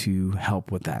like to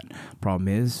help with that. Problem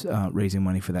is, raising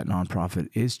money for that nonprofit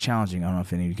is challenging. I don't know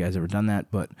if any of you guys ever done that,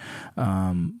 but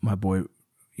my boy,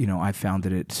 I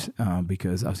founded it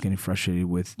because I was getting frustrated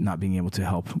with not being able to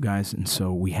help guys, and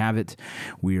so we have it.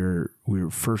 We're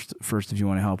first. If you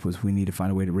want to help, we need to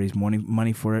find a way to raise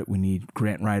money for it. We need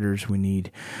grant writers. We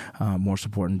need more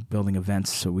support in building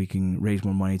events so we can raise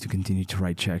more money to continue to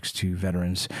write checks to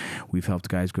veterans. We've helped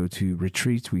guys go to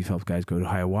retreats. We've helped guys go to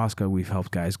ayahuasca. We've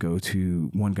helped guys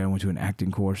one guy went to an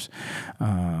acting course.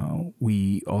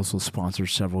 We also sponsor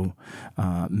several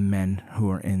men who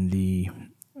are in the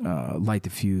Light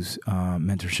the Fuse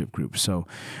mentorship group. So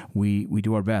we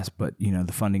do our best, but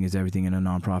the funding is everything in a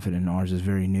nonprofit, and ours is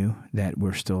very new, that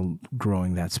we're still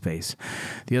growing that space.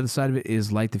 The other side of it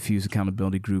is Light the Fuse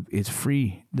accountability group. It's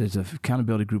free. There's an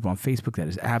accountability group on Facebook that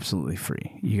is absolutely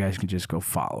free. You guys can just go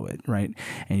follow it, right?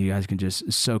 And you guys can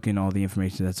just soak in all the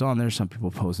information that's on there. Some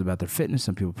people post about their fitness.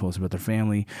 Some people post about their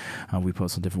family. We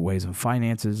post on different ways of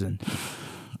finances and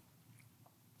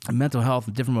mental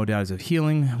health, different modalities of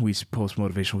healing. We post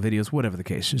motivational videos, whatever the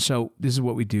case. So this is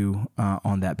what we do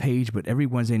on that page. But every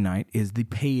Wednesday night is the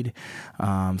paid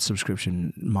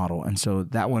subscription model, and so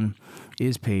that one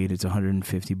is paid. It's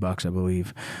 $150, I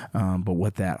believe. But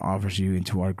what that offers you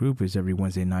into our group is every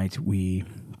Wednesday night we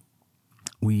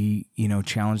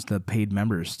challenge the paid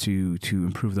members to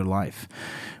improve their life,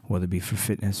 whether it be for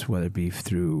fitness, whether it be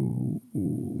through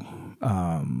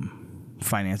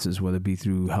finances, whether it be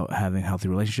through having healthy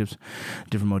relationships,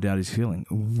 different modalities of healing.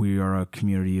 We are a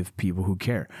community of people who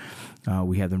care.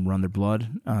 We have them run their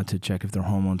blood to check if their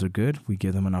hormones are good. We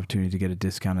give them an opportunity to get a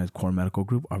discount at Core Medical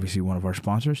Group, obviously one of our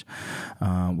sponsors.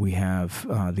 We have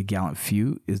the Gallant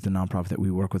Few is the nonprofit that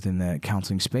we work with in the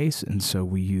counseling space, and so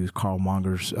we use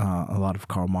a lot of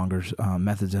Carl Monger's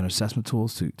methods and assessment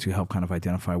tools to help kind of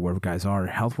identify where guys are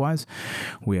health-wise.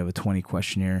 We have a 20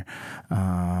 questionnaire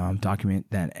document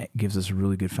that gives us a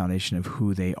really good foundation of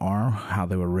who they are, how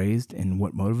they were raised, and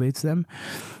what motivates them.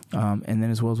 And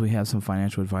then as well as we have some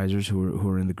financial advisors who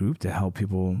are in the group to help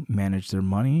people manage their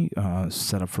money,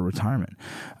 set up for retirement.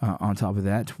 On top of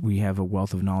that, we have a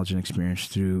wealth of knowledge and experience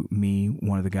through me,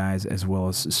 one of the guys, as well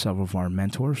as several of our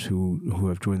mentors who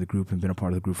have joined the group and been a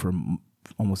part of the group for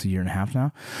almost a year and a half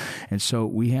now. And so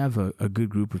we have a good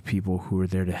group of people who are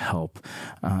there to help.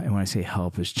 And when I say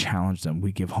help, is challenge them.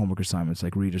 We give homework assignments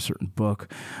like read a certain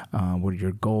book. What are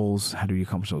your goals? How do you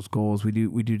accomplish those goals? We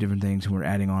do different things, and we're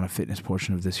adding on a fitness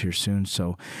portion of this here soon.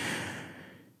 So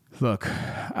look,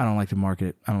 I don't like to market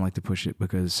it. I don't like to push it,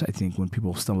 because I think when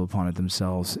people stumble upon it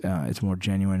themselves, it's more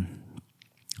genuine.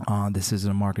 This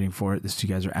isn't a marketing for it. This you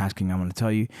guys are asking, I'm going to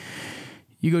tell you.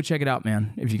 You go check it out,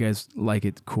 man. If you guys like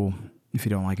it, cool. If you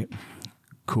don't like it,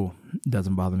 cool. It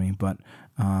doesn't bother me. But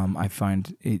I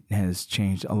find it has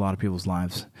changed a lot of people's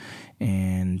lives,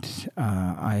 and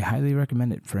I highly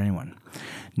recommend it for anyone.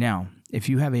 Now, if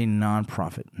you have a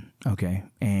nonprofit, okay,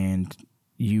 and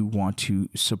you want to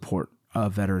support a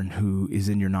veteran who is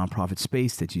in your nonprofit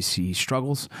space that you see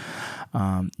struggles,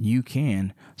 you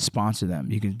can sponsor them.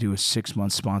 You can do a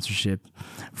 6-month sponsorship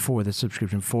for the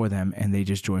subscription for them, and they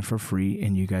just join for free,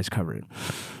 and you guys cover it.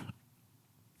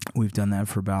 We've done that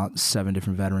for about 7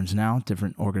 different veterans now.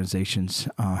 Different organizations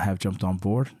have jumped on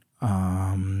board.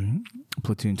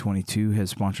 Platoon 22 has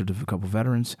sponsored a couple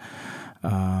veterans,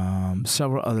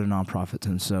 several other nonprofits.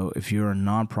 And so if you're a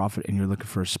nonprofit and you're looking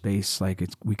for a space,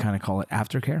 we kind of call it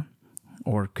aftercare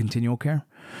or continual care.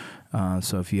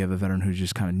 So if you have a veteran who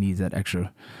just kind of needs that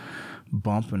extra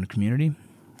bump in the community,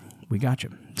 we got you.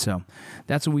 So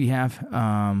that's what we have.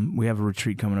 We have a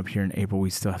retreat coming up here in April. We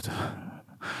still have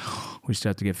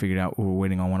to get figured out. We're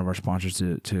waiting on one of our sponsors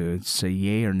to say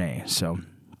yay or nay. So,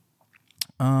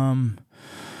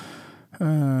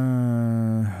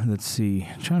 let's see.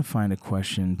 I'm trying to find a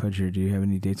question. Pudger, do you have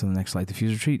any dates on the next Light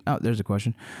Diffuse retreat? Oh, there's a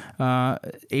question.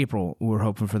 April, we're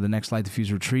hoping for the next Light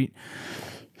Diffuse retreat.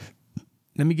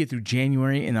 Let me get through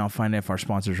January, and I'll find out if our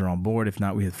sponsors are on board. If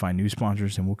not, we have to find new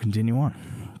sponsors, and we'll continue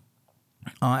on.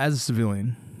 As a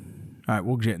civilian, all right,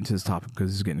 we'll get into this topic because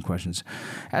this is getting questions.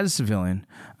 As a civilian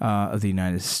of the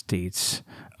United States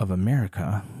of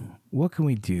America, what can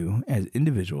we do as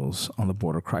individuals on the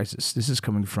border crisis? This is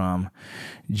coming from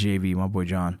JV, my boy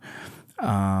John.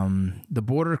 The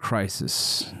border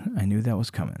crisis. I knew that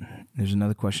was coming. There's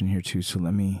another question here too, so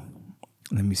let me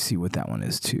see what that one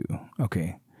is too.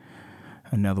 Okay,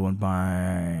 another one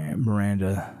by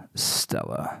Miranda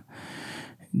Stella.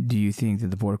 Do you think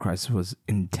that the border crisis was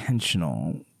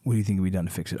intentional? What do you think can be done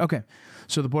to fix it? Okay,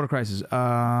 so the border crisis.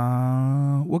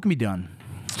 What can be done?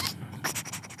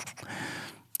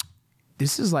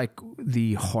 This is like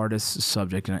the hardest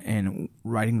subject, and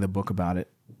writing the book about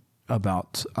it,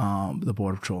 about the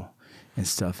Border Patrol and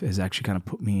stuff, has actually kind of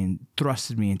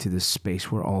thrusted me into this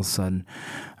space where all of a sudden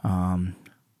I'm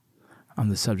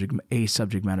the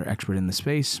subject matter expert in the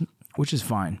space, which is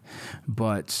fine.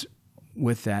 But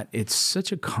with that, it's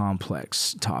such a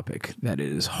complex topic that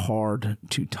it is hard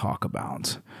to talk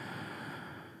about.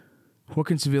 What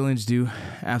can civilians do?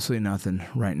 Absolutely nothing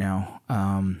right now.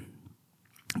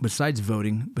 Besides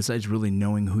voting, besides really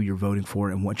knowing who you're voting for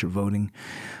and what you're voting,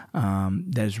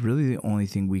 that is really the only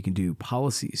thing we can do.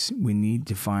 Policies. We need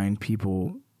to find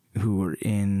people who are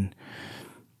in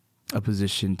a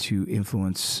position to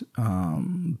influence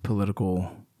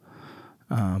political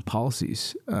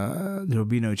policies. There'll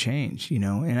be no change,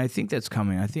 and I think that's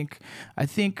coming. I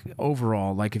think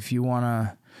overall, like if you want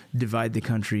to divide the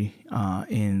country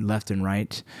in left and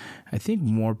right, I think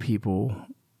more people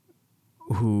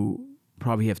who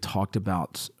probably have talked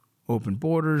about open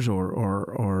borders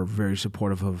or very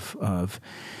supportive of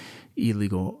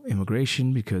illegal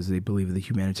immigration because they believe in the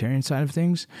humanitarian side of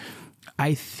things.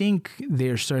 I think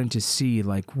they're starting to see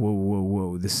like,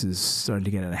 whoa, this is starting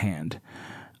to get out of hand.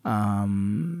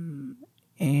 And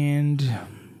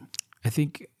I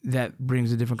think that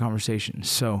brings a different conversation.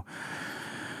 So,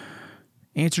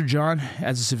 answer, John,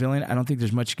 as a civilian, I don't think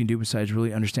there's much you can do besides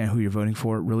really understand who you're voting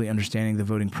for, really understanding the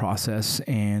voting process,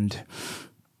 and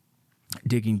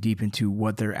digging deep into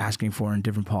what they're asking for in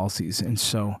different policies. And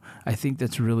so I think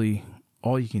that's really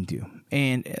all you can do.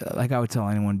 And like I would tell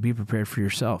anyone, be prepared for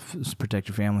yourself. Just protect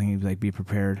your family, be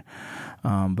prepared.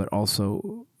 But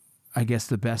also, I guess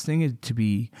the best thing is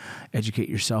to educate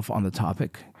yourself on the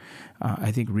topic.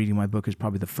 I think reading my book is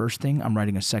probably the first thing. I'm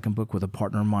writing a second book with a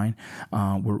partner of mine.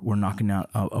 We're knocking out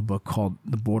a book called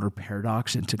The Border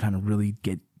Paradox, and to kind of really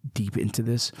get deep into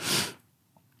this.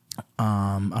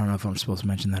 I don't know if I'm supposed to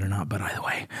mention that or not, but either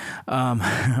way,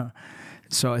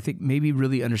 So I think maybe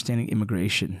really understanding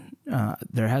immigration.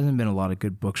 There hasn't been a lot of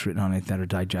good books written on it that are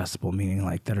digestible, meaning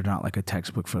like that are not like a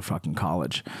textbook for fucking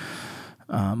college.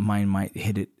 Mine might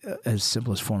hit it as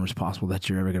simplest form as possible that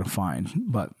you're ever going to find,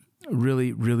 but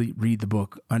really, really read the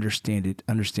book, understand it,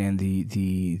 understand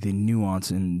the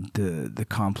nuance and the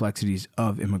complexities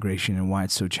of immigration and why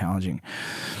it's so challenging.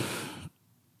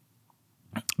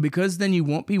 Because then you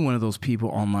won't be one of those people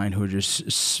online who are just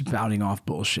spouting off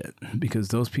bullshit. Because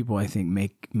those people, I think,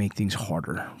 make things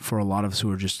harder for a lot of us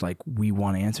who are just like, we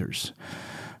want answers.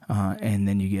 And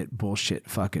then you get bullshit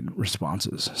fucking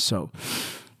responses. So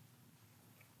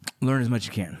learn as much as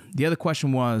you can. The other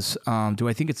question was, do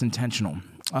I think it's intentional?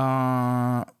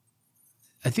 I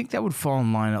think that would fall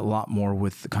in line a lot more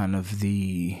with kind of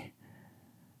the...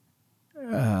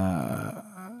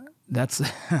 that's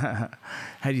how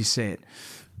do you say it?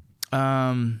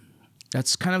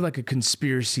 That's kind of like a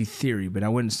conspiracy theory, but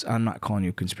I'm not calling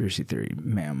you a conspiracy theory,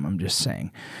 ma'am. I'm just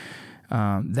saying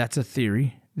that's a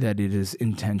theory that it is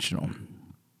intentional.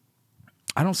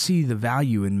 I don't see the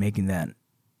value in making that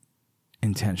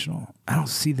intentional. I don't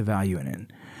see the value in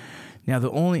it. Now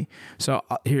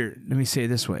here, let me say it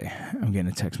this way. I'm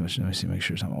getting a text message. Let me see, make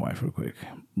sure it's not my wife real quick.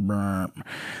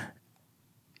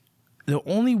 The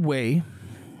only way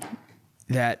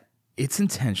that it's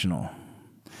intentional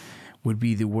would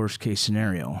be the worst case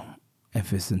scenario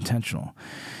if it's intentional.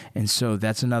 And so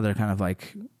that's another kind of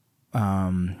like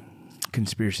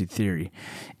conspiracy theory.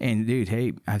 And dude,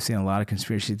 hey, I've seen a lot of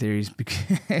conspiracy theories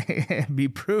be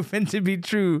proven to be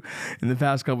true in the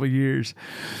past couple of years.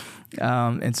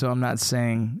 And so I'm not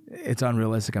saying it's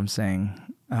unrealistic. I'm saying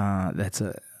it's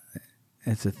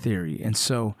a theory. And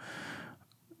so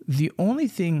the only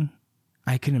thing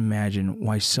I can imagine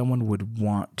why someone would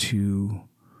want to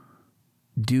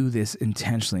do this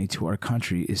intentionally to our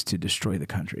country is to destroy the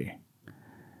country.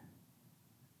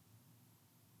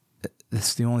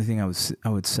 That's the only thing I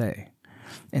would say.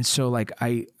 And so like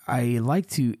I like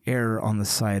to err on the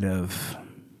side of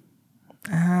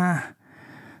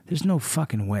there's no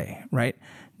fucking way, right?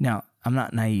 Now, I'm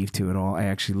not naive to it all. I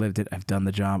actually lived it. I've done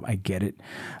the job. I get it.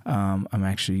 I'm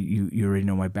actually you already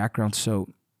know my background,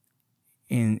 so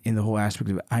in the whole aspect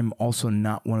of it, I'm also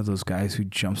not one of those guys who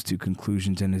jumps to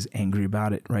conclusions and is angry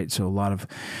about it, right? So a lot of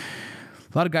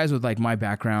guys with like my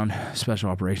background, special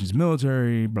operations,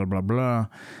 military, blah blah blah,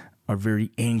 are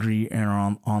very angry and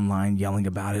are online yelling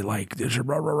about it like this,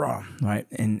 blah blah blah, right?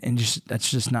 And just that's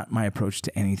just not my approach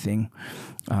to anything.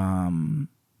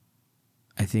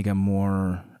 I think I'm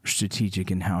more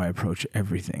strategic in how I approach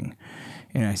everything,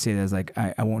 and I say that as like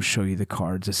I won't show you the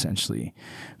cards essentially,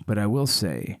 but I will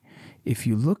say, if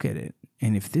you look at it,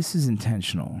 and if this is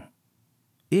intentional,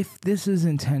 the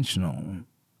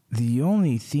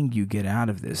only thing you get out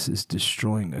of this is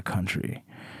destroying a country,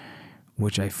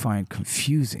 which I find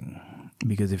confusing,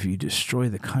 because if you destroy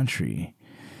the country,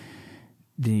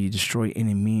 then you destroy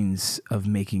any means of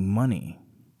making money.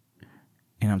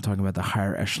 And I'm talking about the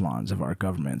higher echelons of our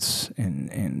governments and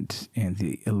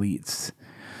the elites.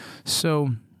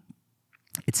 So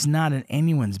it's not in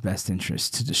anyone's best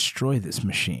interest to destroy this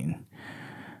machine.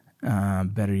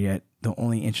 Better yet, the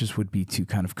only interest would be to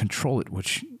kind of control it,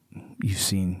 which you've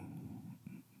seen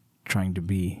trying to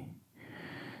be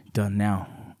done now.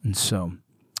 And so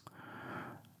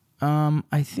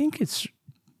I think it's,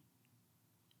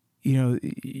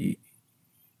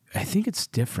 I think it's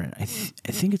different. I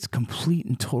think it's complete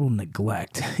and total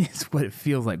neglect. It's what it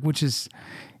feels like, which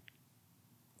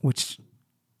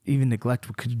even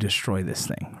neglect could destroy this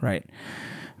thing, right?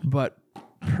 But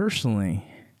personally,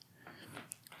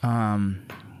 I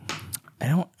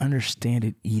don't understand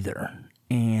it either.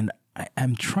 And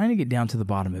I'm trying to get down to the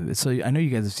bottom of it. So I know you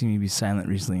guys have seen me be silent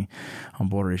recently on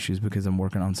border issues because I'm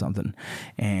working on something.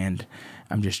 And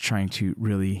I'm just trying to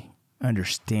really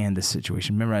understand the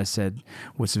situation. Remember I said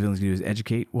what civilians do is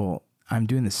educate? Well, I'm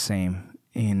doing the same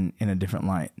in a different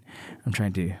light. I'm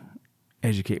trying to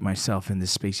educate myself in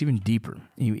this space even deeper,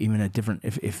 even a different,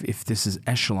 if this is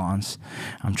echelons,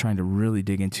 I'm trying to really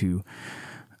dig into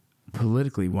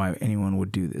politically why anyone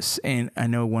would do this. And I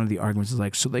know one of the arguments is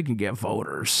like, so they can get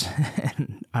voters.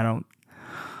 And I don't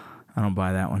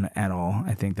buy that one at all.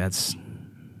 I think that's,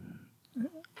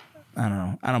 I don't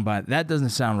know. I don't buy it. That doesn't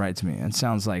sound right to me. It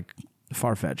sounds like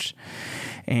far-fetched.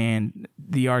 And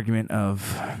the argument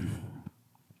of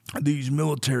these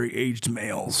military-aged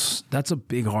males, that's a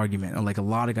big argument. Like a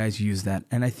lot of guys use that.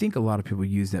 And I think a lot of people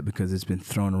use that because it's been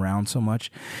thrown around so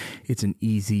much. It's an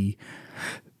easy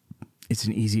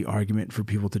argument for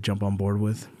people to jump on board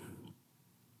with.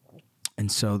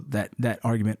 And so that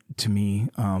argument to me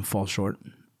falls short.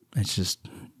 It's just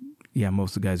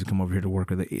most of the guys who come over here to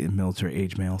work are the military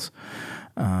age males.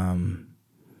 When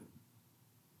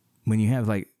you have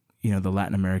like, you know, the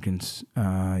Latin Americans,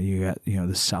 you got, you know,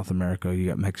 the South America, you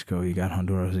got Mexico, you got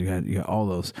Honduras, you got all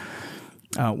those.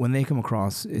 When they come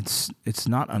across, it's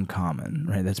not uncommon,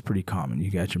 right? That's pretty common.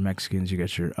 You got your Mexicans, you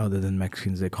got your other than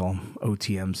Mexicans, they call them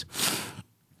OTMs.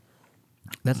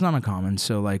 That's not uncommon.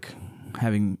 So like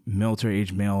having military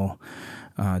age male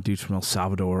dudes from El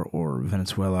Salvador or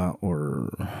Venezuela or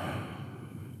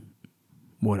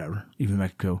whatever, even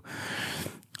Mexico,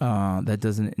 that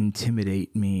doesn't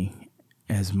intimidate me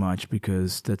as much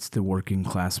because that's the working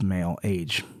class male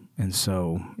age. And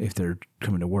so if they're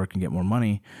coming to work and get more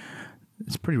money,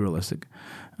 it's pretty realistic.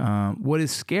 What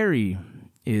is scary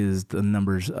is the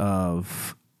numbers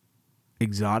of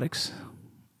exotics,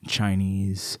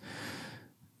 Chinese,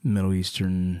 Middle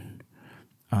Eastern,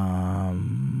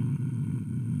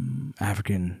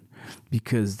 African,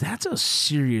 because that's a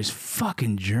serious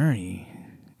fucking journey.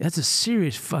 That's a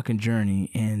serious fucking journey,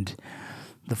 and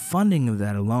the funding of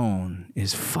that alone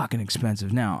is fucking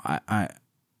expensive. Now,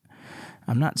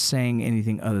 I'm not saying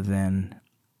anything other than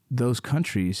those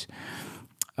countries.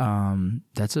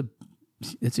 That's a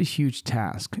huge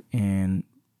task, and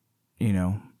you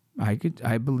know,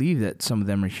 I believe that some of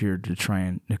them are here to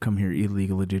come here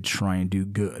illegally to try and do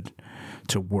good,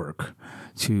 to work,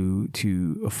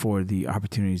 to afford the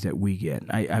opportunities that we get.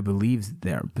 I believe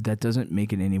there, but that doesn't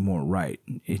make it any more right.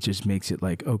 It just makes it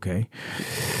like, okay,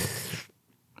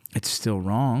 it's still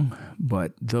wrong,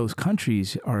 but those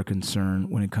countries are a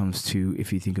concern when it comes to,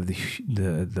 if you think of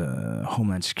the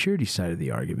Homeland Security side of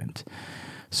the argument.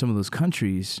 Some of those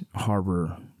countries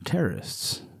harbor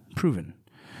terrorists, proven.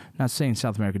 Not saying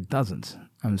South America doesn't.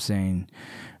 I'm saying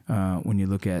when you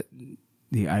look at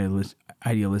the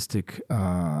idealistic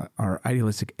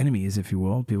enemies, if you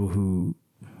will, people who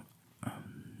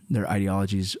their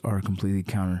ideologies are completely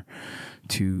counter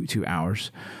to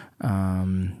ours,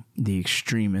 the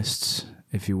extremists,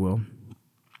 if you will,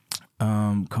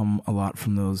 come a lot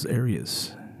from those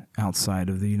areas outside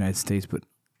of the United States, but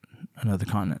another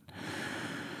continent.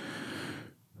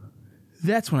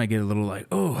 That's when I get a little like,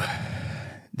 oh,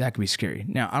 that could be scary.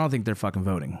 Now, I don't think they're fucking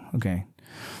voting, okay?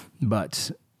 But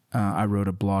I wrote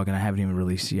a blog, and I haven't even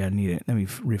released it yet. I need it. Let me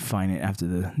refine it after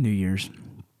the New Year's.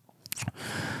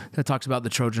 That talks about the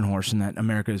Trojan horse and that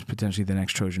America is potentially the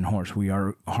next Trojan horse. We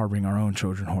are harboring our own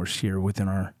Trojan horse here within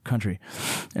our country.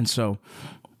 And so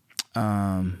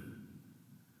I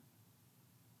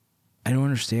don't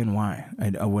understand why.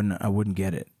 I wouldn't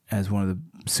get it as one of the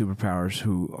superpowers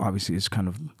who obviously is kind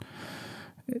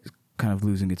of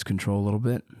losing its control a little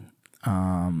bit.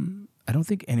 I don't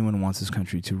think anyone wants this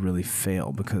country to really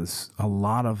fail because a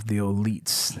lot of the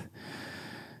elites,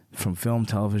 from film,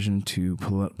 television to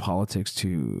politics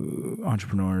to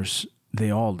entrepreneurs, they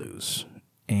all lose.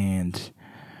 And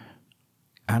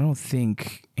I don't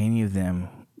think any of them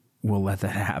will let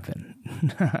that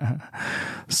happen.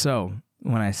 So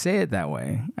when I say it that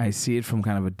way, I see it from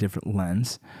kind of a different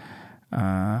lens.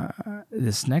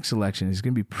 This next election is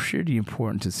going to be pretty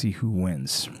important to see who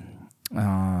wins.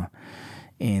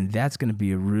 And that's going to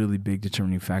be a really big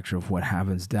determining factor of what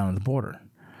happens down at the border.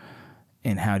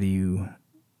 And how do you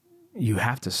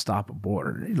have to stop a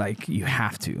border. Like, you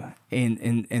have to.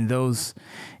 And those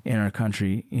in our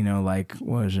country, you know, like,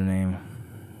 what is her name?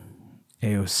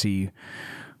 AOC,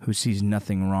 who sees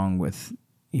nothing wrong with,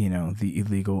 you know, the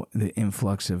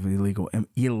influx of illegal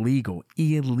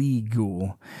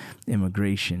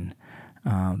immigration.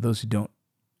 Those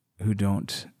who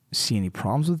don't see any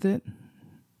problems with it,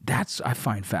 I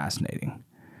find fascinating.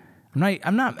 I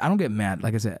don't get mad.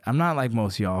 Like I said, I'm not like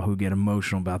most of y'all who get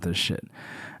emotional about this shit.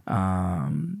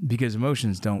 Because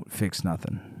emotions don't fix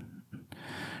nothing.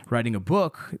 Writing a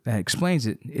book that explains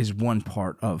it is one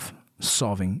part of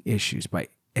solving issues by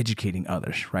educating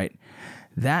others, right?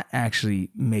 That actually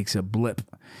makes a blip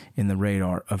in the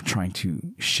radar of trying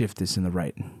to shift this in the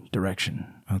right direction,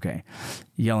 okay?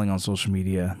 Yelling on social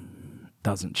media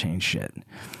doesn't change shit.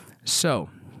 So,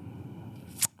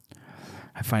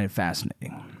 I find it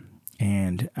fascinating.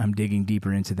 And I'm digging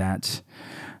deeper into that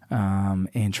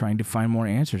and trying to find more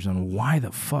answers on why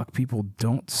the fuck people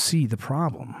don't see the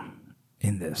problem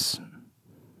in this.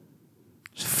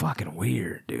 It's fucking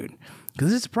weird, dude.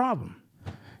 Because it's a problem.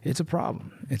 It's a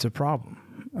problem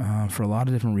for a lot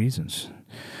of different reasons.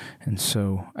 And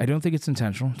so I don't think it's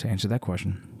intentional, to answer that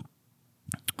question.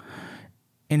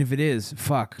 And if it is,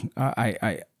 fuck,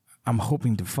 I'm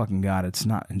hoping to fucking God it's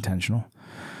not intentional.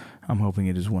 I'm hoping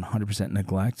it is 100%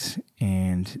 neglect,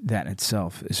 and that in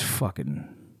itself is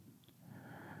fucking...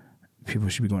 People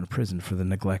should be going to prison for the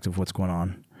neglect of what's going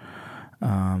on.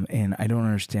 And I don't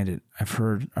understand it. I've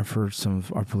heard some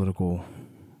of our political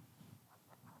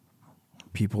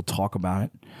people talk about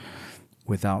it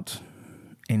without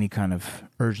any kind of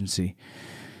urgency,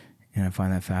 and I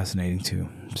find that fascinating too.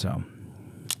 So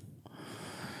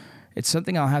it's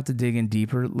something I'll have to dig in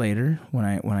deeper later when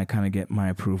I kind of get my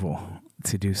approval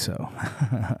to do so.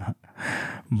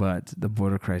 But the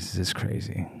border crisis is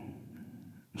crazy.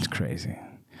 It's crazy.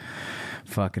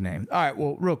 Fucking name. All right,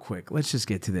 well, real quick, let's just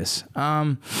get to this.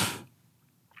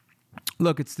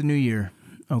 Look, it's the new year,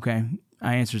 okay?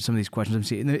 I answered some of these questions. I'm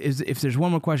seeing if there's one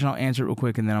more question, I'll answer it real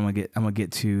quick, and then I'm gonna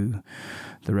get to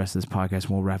the rest of this podcast,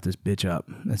 and we'll wrap this bitch up.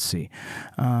 Let's see.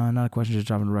 Not a question, just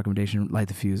dropping a recommendation. Light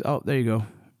the Fuse. Oh, there you go.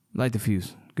 Light the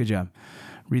Fuse. Good job.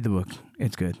 Read the book.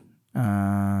 It's good.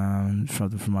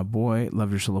 Something from my boy.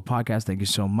 Love your solo podcast. Thank you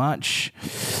so much.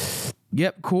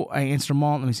 Yep, cool. I answered them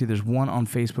all. Let me see. There's one on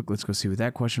Facebook. Let's go see what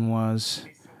that question was.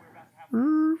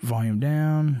 Volume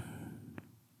down.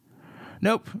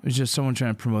 Nope. It's just someone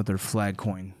trying to promote their flag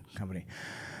coin company.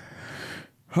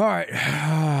 All right.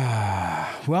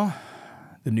 Well,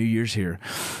 the new year's here.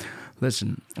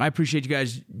 Listen, I appreciate you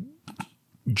guys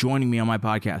joining me on my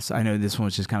podcast. I know this one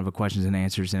was just kind of a questions and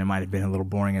answers, and it might have been a little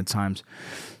boring at times.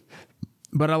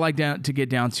 But I like to get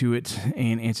down to it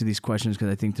and answer these questions because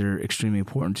I think they're extremely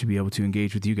important to be able to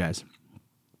engage with you guys.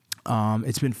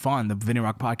 It's been fun. The Vinny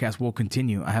Rock podcast will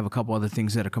continue. I have a couple other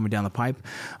things that are coming down the pipe.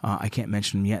 I can't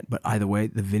mention them yet, but either way,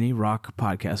 the Vinny Rock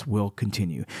podcast will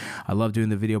continue. I love doing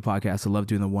the video podcast. I love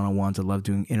doing the one-on-ones. I love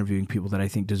interviewing people that I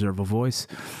think deserve a voice.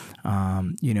 My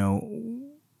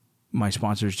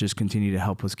sponsors just continue to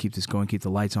help us keep this going, keep the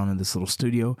lights on in this little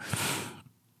studio.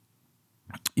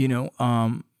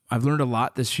 I've learned a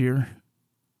lot this year.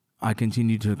 I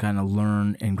continue to kind of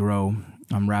learn and grow.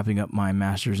 I'm wrapping up my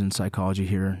master's in psychology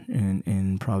here,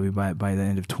 and probably by the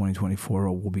end of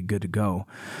 2024, we'll be good to go.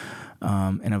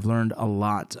 And I've learned a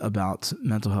lot about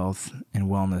mental health and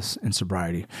wellness and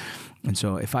sobriety. And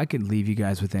so if I could leave you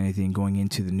guys with anything going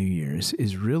into the New Year's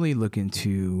is really look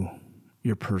into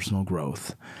your personal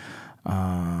growth.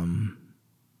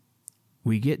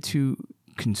 We get too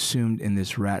consumed in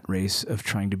this rat race of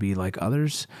trying to be like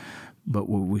others, but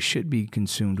what we should be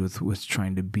consumed with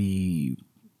trying to be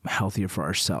healthier for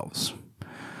ourselves.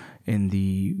 In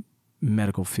the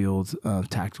medical field of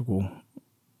tactical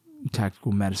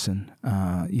medicine,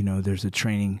 there's a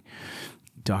training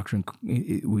doctrine.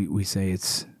 We say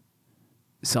it's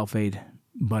self-aid,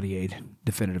 buddy aid,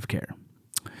 definitive care.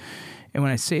 And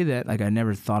when I say that, I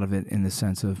never thought of it in the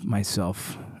sense of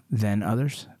myself, then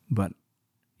others, but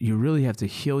you really have to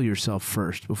heal yourself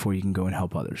first before you can go and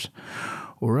help others.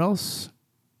 Or else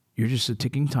you're just a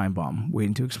ticking time bomb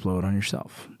waiting to explode on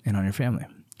yourself and on your family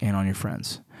and on your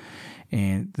friends.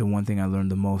 And the one thing I learned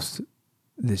the most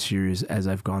this year is, as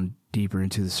I've gone deeper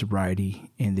into the sobriety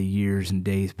in the years and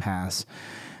days past,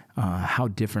 how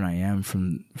different I am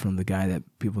from the guy that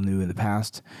people knew in the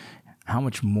past, how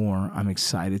much more I'm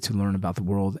excited to learn about the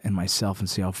world and myself and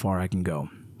see how far I can go.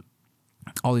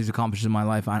 All these accomplishments in my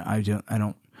life, I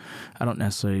don't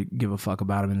necessarily give a fuck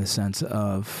about them in the sense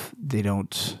of they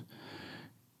don't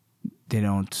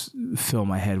fill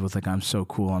my head with I'm so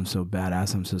cool, I'm so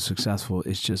badass, I'm so successful.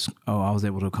 It's just, I was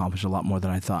able to accomplish a lot more than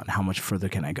I thought. How much further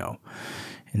can I go?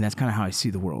 And that's kind of how I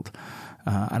see the world.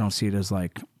 I don't see it as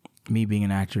me being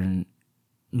an actor and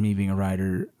me being a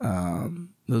writer.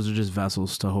 Those are just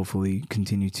vessels to hopefully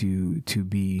continue to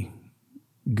be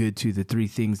good to the three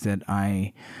things that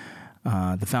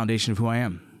the foundation of who I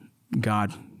am: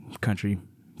 God, country,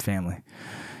 family.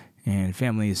 And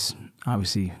family is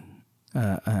obviously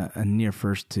a near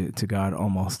first to God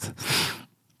almost.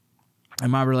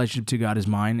 And my relationship to God is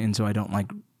mine, and so I don't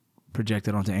project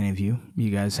it onto any of you. You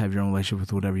guys have your own relationship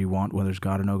with whatever you want, whether it's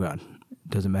God or no God. It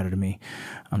doesn't matter to me.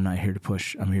 I'm not here to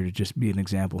push. I'm here to just be an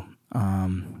example.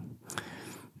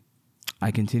 I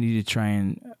continue to try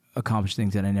and accomplish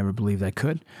things that I never believed I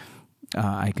could.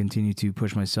 I continue to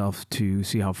push myself to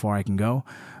see how far I can go.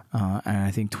 And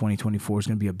I think 2024 is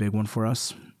going to be a big one for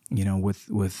us.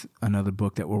 With another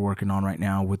book that we're working on right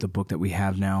now, with the book that we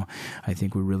have now, I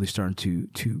think we're really starting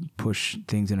to push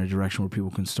things in a direction where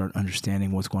people can start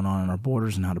understanding what's going on our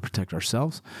borders and how to protect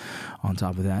ourselves. On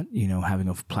top of that, having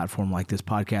a platform like this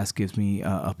podcast gives me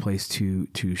a place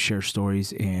to share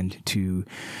stories and to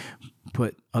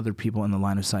put other people in the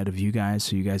line of sight of you guys,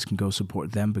 so you guys can go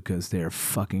support them because they're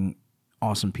fucking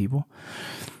awesome people.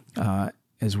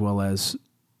 As well as,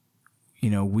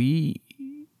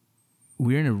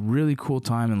 we're in a really cool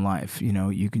time in life.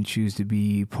 You can choose to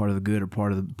be part of the good or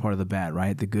part of the bad,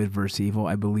 right? The good versus evil.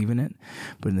 I believe in it,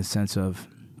 but in the sense of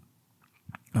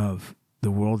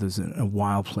the world is a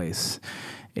wild place.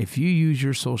 If you use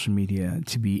your social media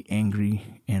to be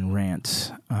angry and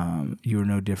rant, you're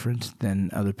no different than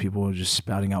other people who are just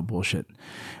spouting out bullshit.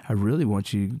 I really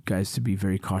want you guys to be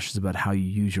very cautious about how you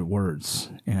use your words.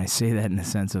 And I say that in the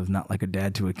sense of not like a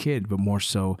dad to a kid, but more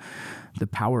so the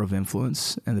power of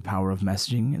influence and the power of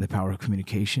messaging and the power of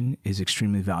communication is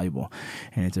extremely valuable.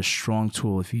 And it's a strong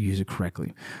tool if you use it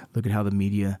correctly. Look at how the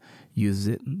media uses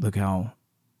it. Look how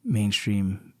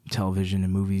mainstream television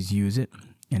and movies use it.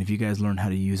 And if you guys learn how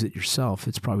to use it yourself,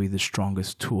 it's probably the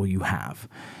strongest tool you have.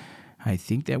 I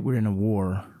think that we're in a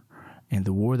war, and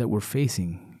the war that we're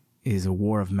facing is a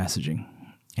war of messaging.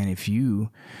 And if you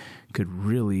could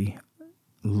really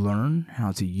learn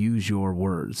how to use your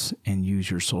words and use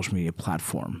your social media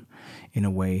platform in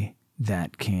a way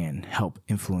that can help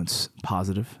influence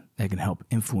positive, that can help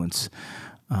influence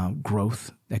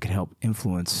growth, that can help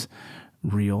influence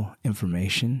real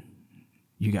information,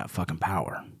 you got fucking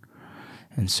power.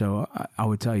 And so I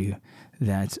would tell you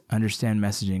that understand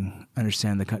messaging,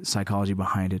 understand the psychology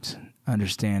behind it,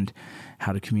 understand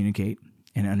how to communicate,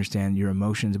 and understand your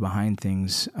emotions behind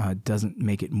things doesn't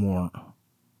make it more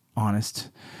honest.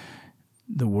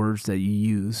 The words that you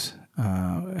use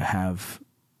have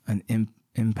an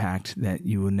impact that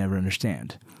you will never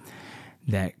understand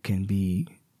that can be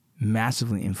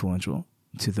massively influential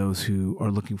to those who are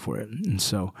looking for it. And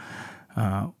so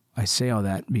I say all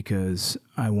that because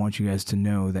I want you guys to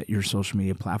know that your social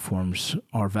media platforms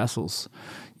are vessels,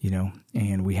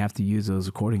 and we have to use those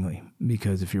accordingly,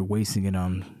 because if you're wasting it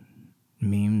on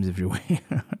memes,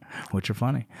 which are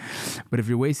funny, but if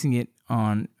you're wasting it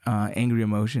on angry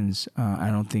emotions, I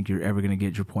don't think you're ever going to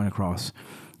get your point across.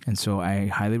 And so I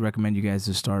highly recommend you guys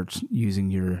to start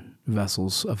using your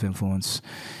vessels of influence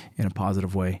in a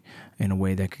positive way, in a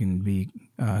way that can be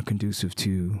conducive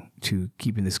to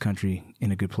keeping this country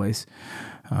in a good place,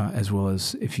 as well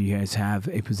as if you guys have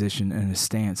a position and a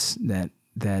stance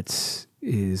that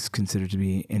is considered to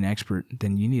be an expert,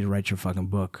 then you need to write your fucking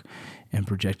book and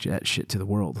project that shit to the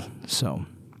world. So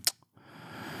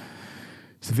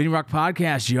it's the Vinny Rock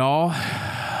Podcast, y'all.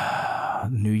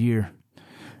 New year.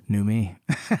 New me.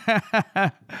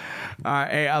 All right.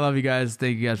 Hey, I love you guys.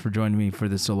 Thank you guys for joining me for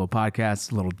this solo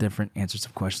podcast. A little different. Answer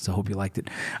some questions. I hope you liked it.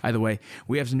 Either way,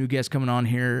 we have some new guests coming on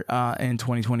here in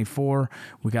 2024.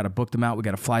 We got to book them out. We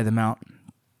got to fly them out.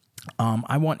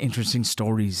 I want interesting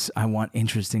stories. And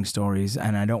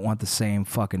I don't want the same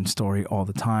fucking story all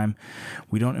the time.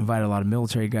 We don't invite a lot of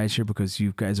military guys here because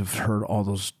you guys have heard all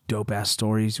those dope ass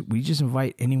stories. We just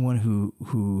invite anyone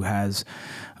who has,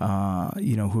 who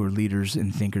are leaders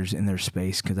and thinkers in their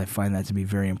space, because I find that to be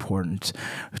very important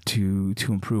to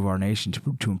improve our nation,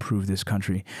 to improve this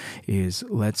country. Is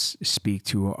let's speak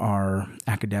to our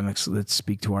academics, let's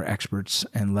speak to our experts,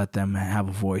 and let them have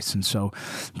a voice. And so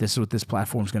this is what this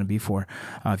platform is going to be for.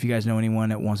 If you guys know anyone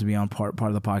that wants to be on part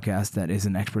of the podcast that is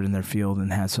an expert in their field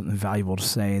and has something valuable to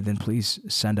say, then please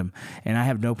send them. And I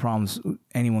have no problems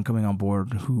anyone coming on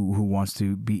board who wants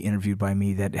to be interviewed by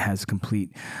me that has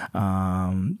complete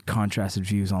contrasted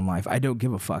views on life. I don't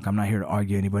give a fuck. I'm not here to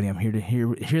argue anybody. I'm here to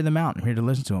hear them out. I'm here to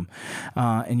listen to them.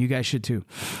 And you guys should too.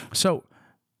 So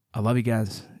I love you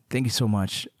guys. Thank you so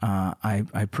much.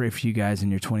 I pray for you guys in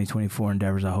your 2024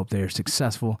 endeavors. I hope they are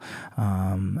successful.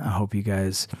 I hope you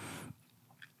guys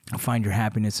find your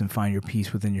happiness and find your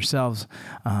peace within yourselves,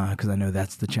 because I know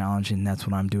that's the challenge, and that's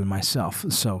what I'm doing myself.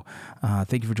 So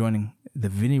thank you for joining the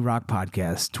Vinny Rock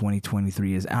Podcast.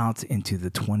 2023 is out into the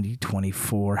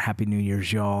 2024. Happy New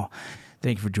Year's, y'all.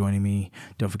 Thank you for joining me.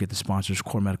 Don't forget the sponsors: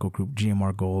 Core Medical Group,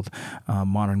 GMR Gold,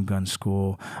 Modern Gun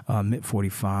School, MIT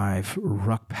 45,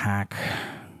 Ruck Pack,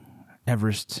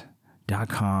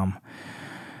 Everest.com,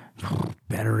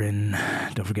 Veteran.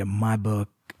 Don't forget my book,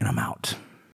 and I'm out.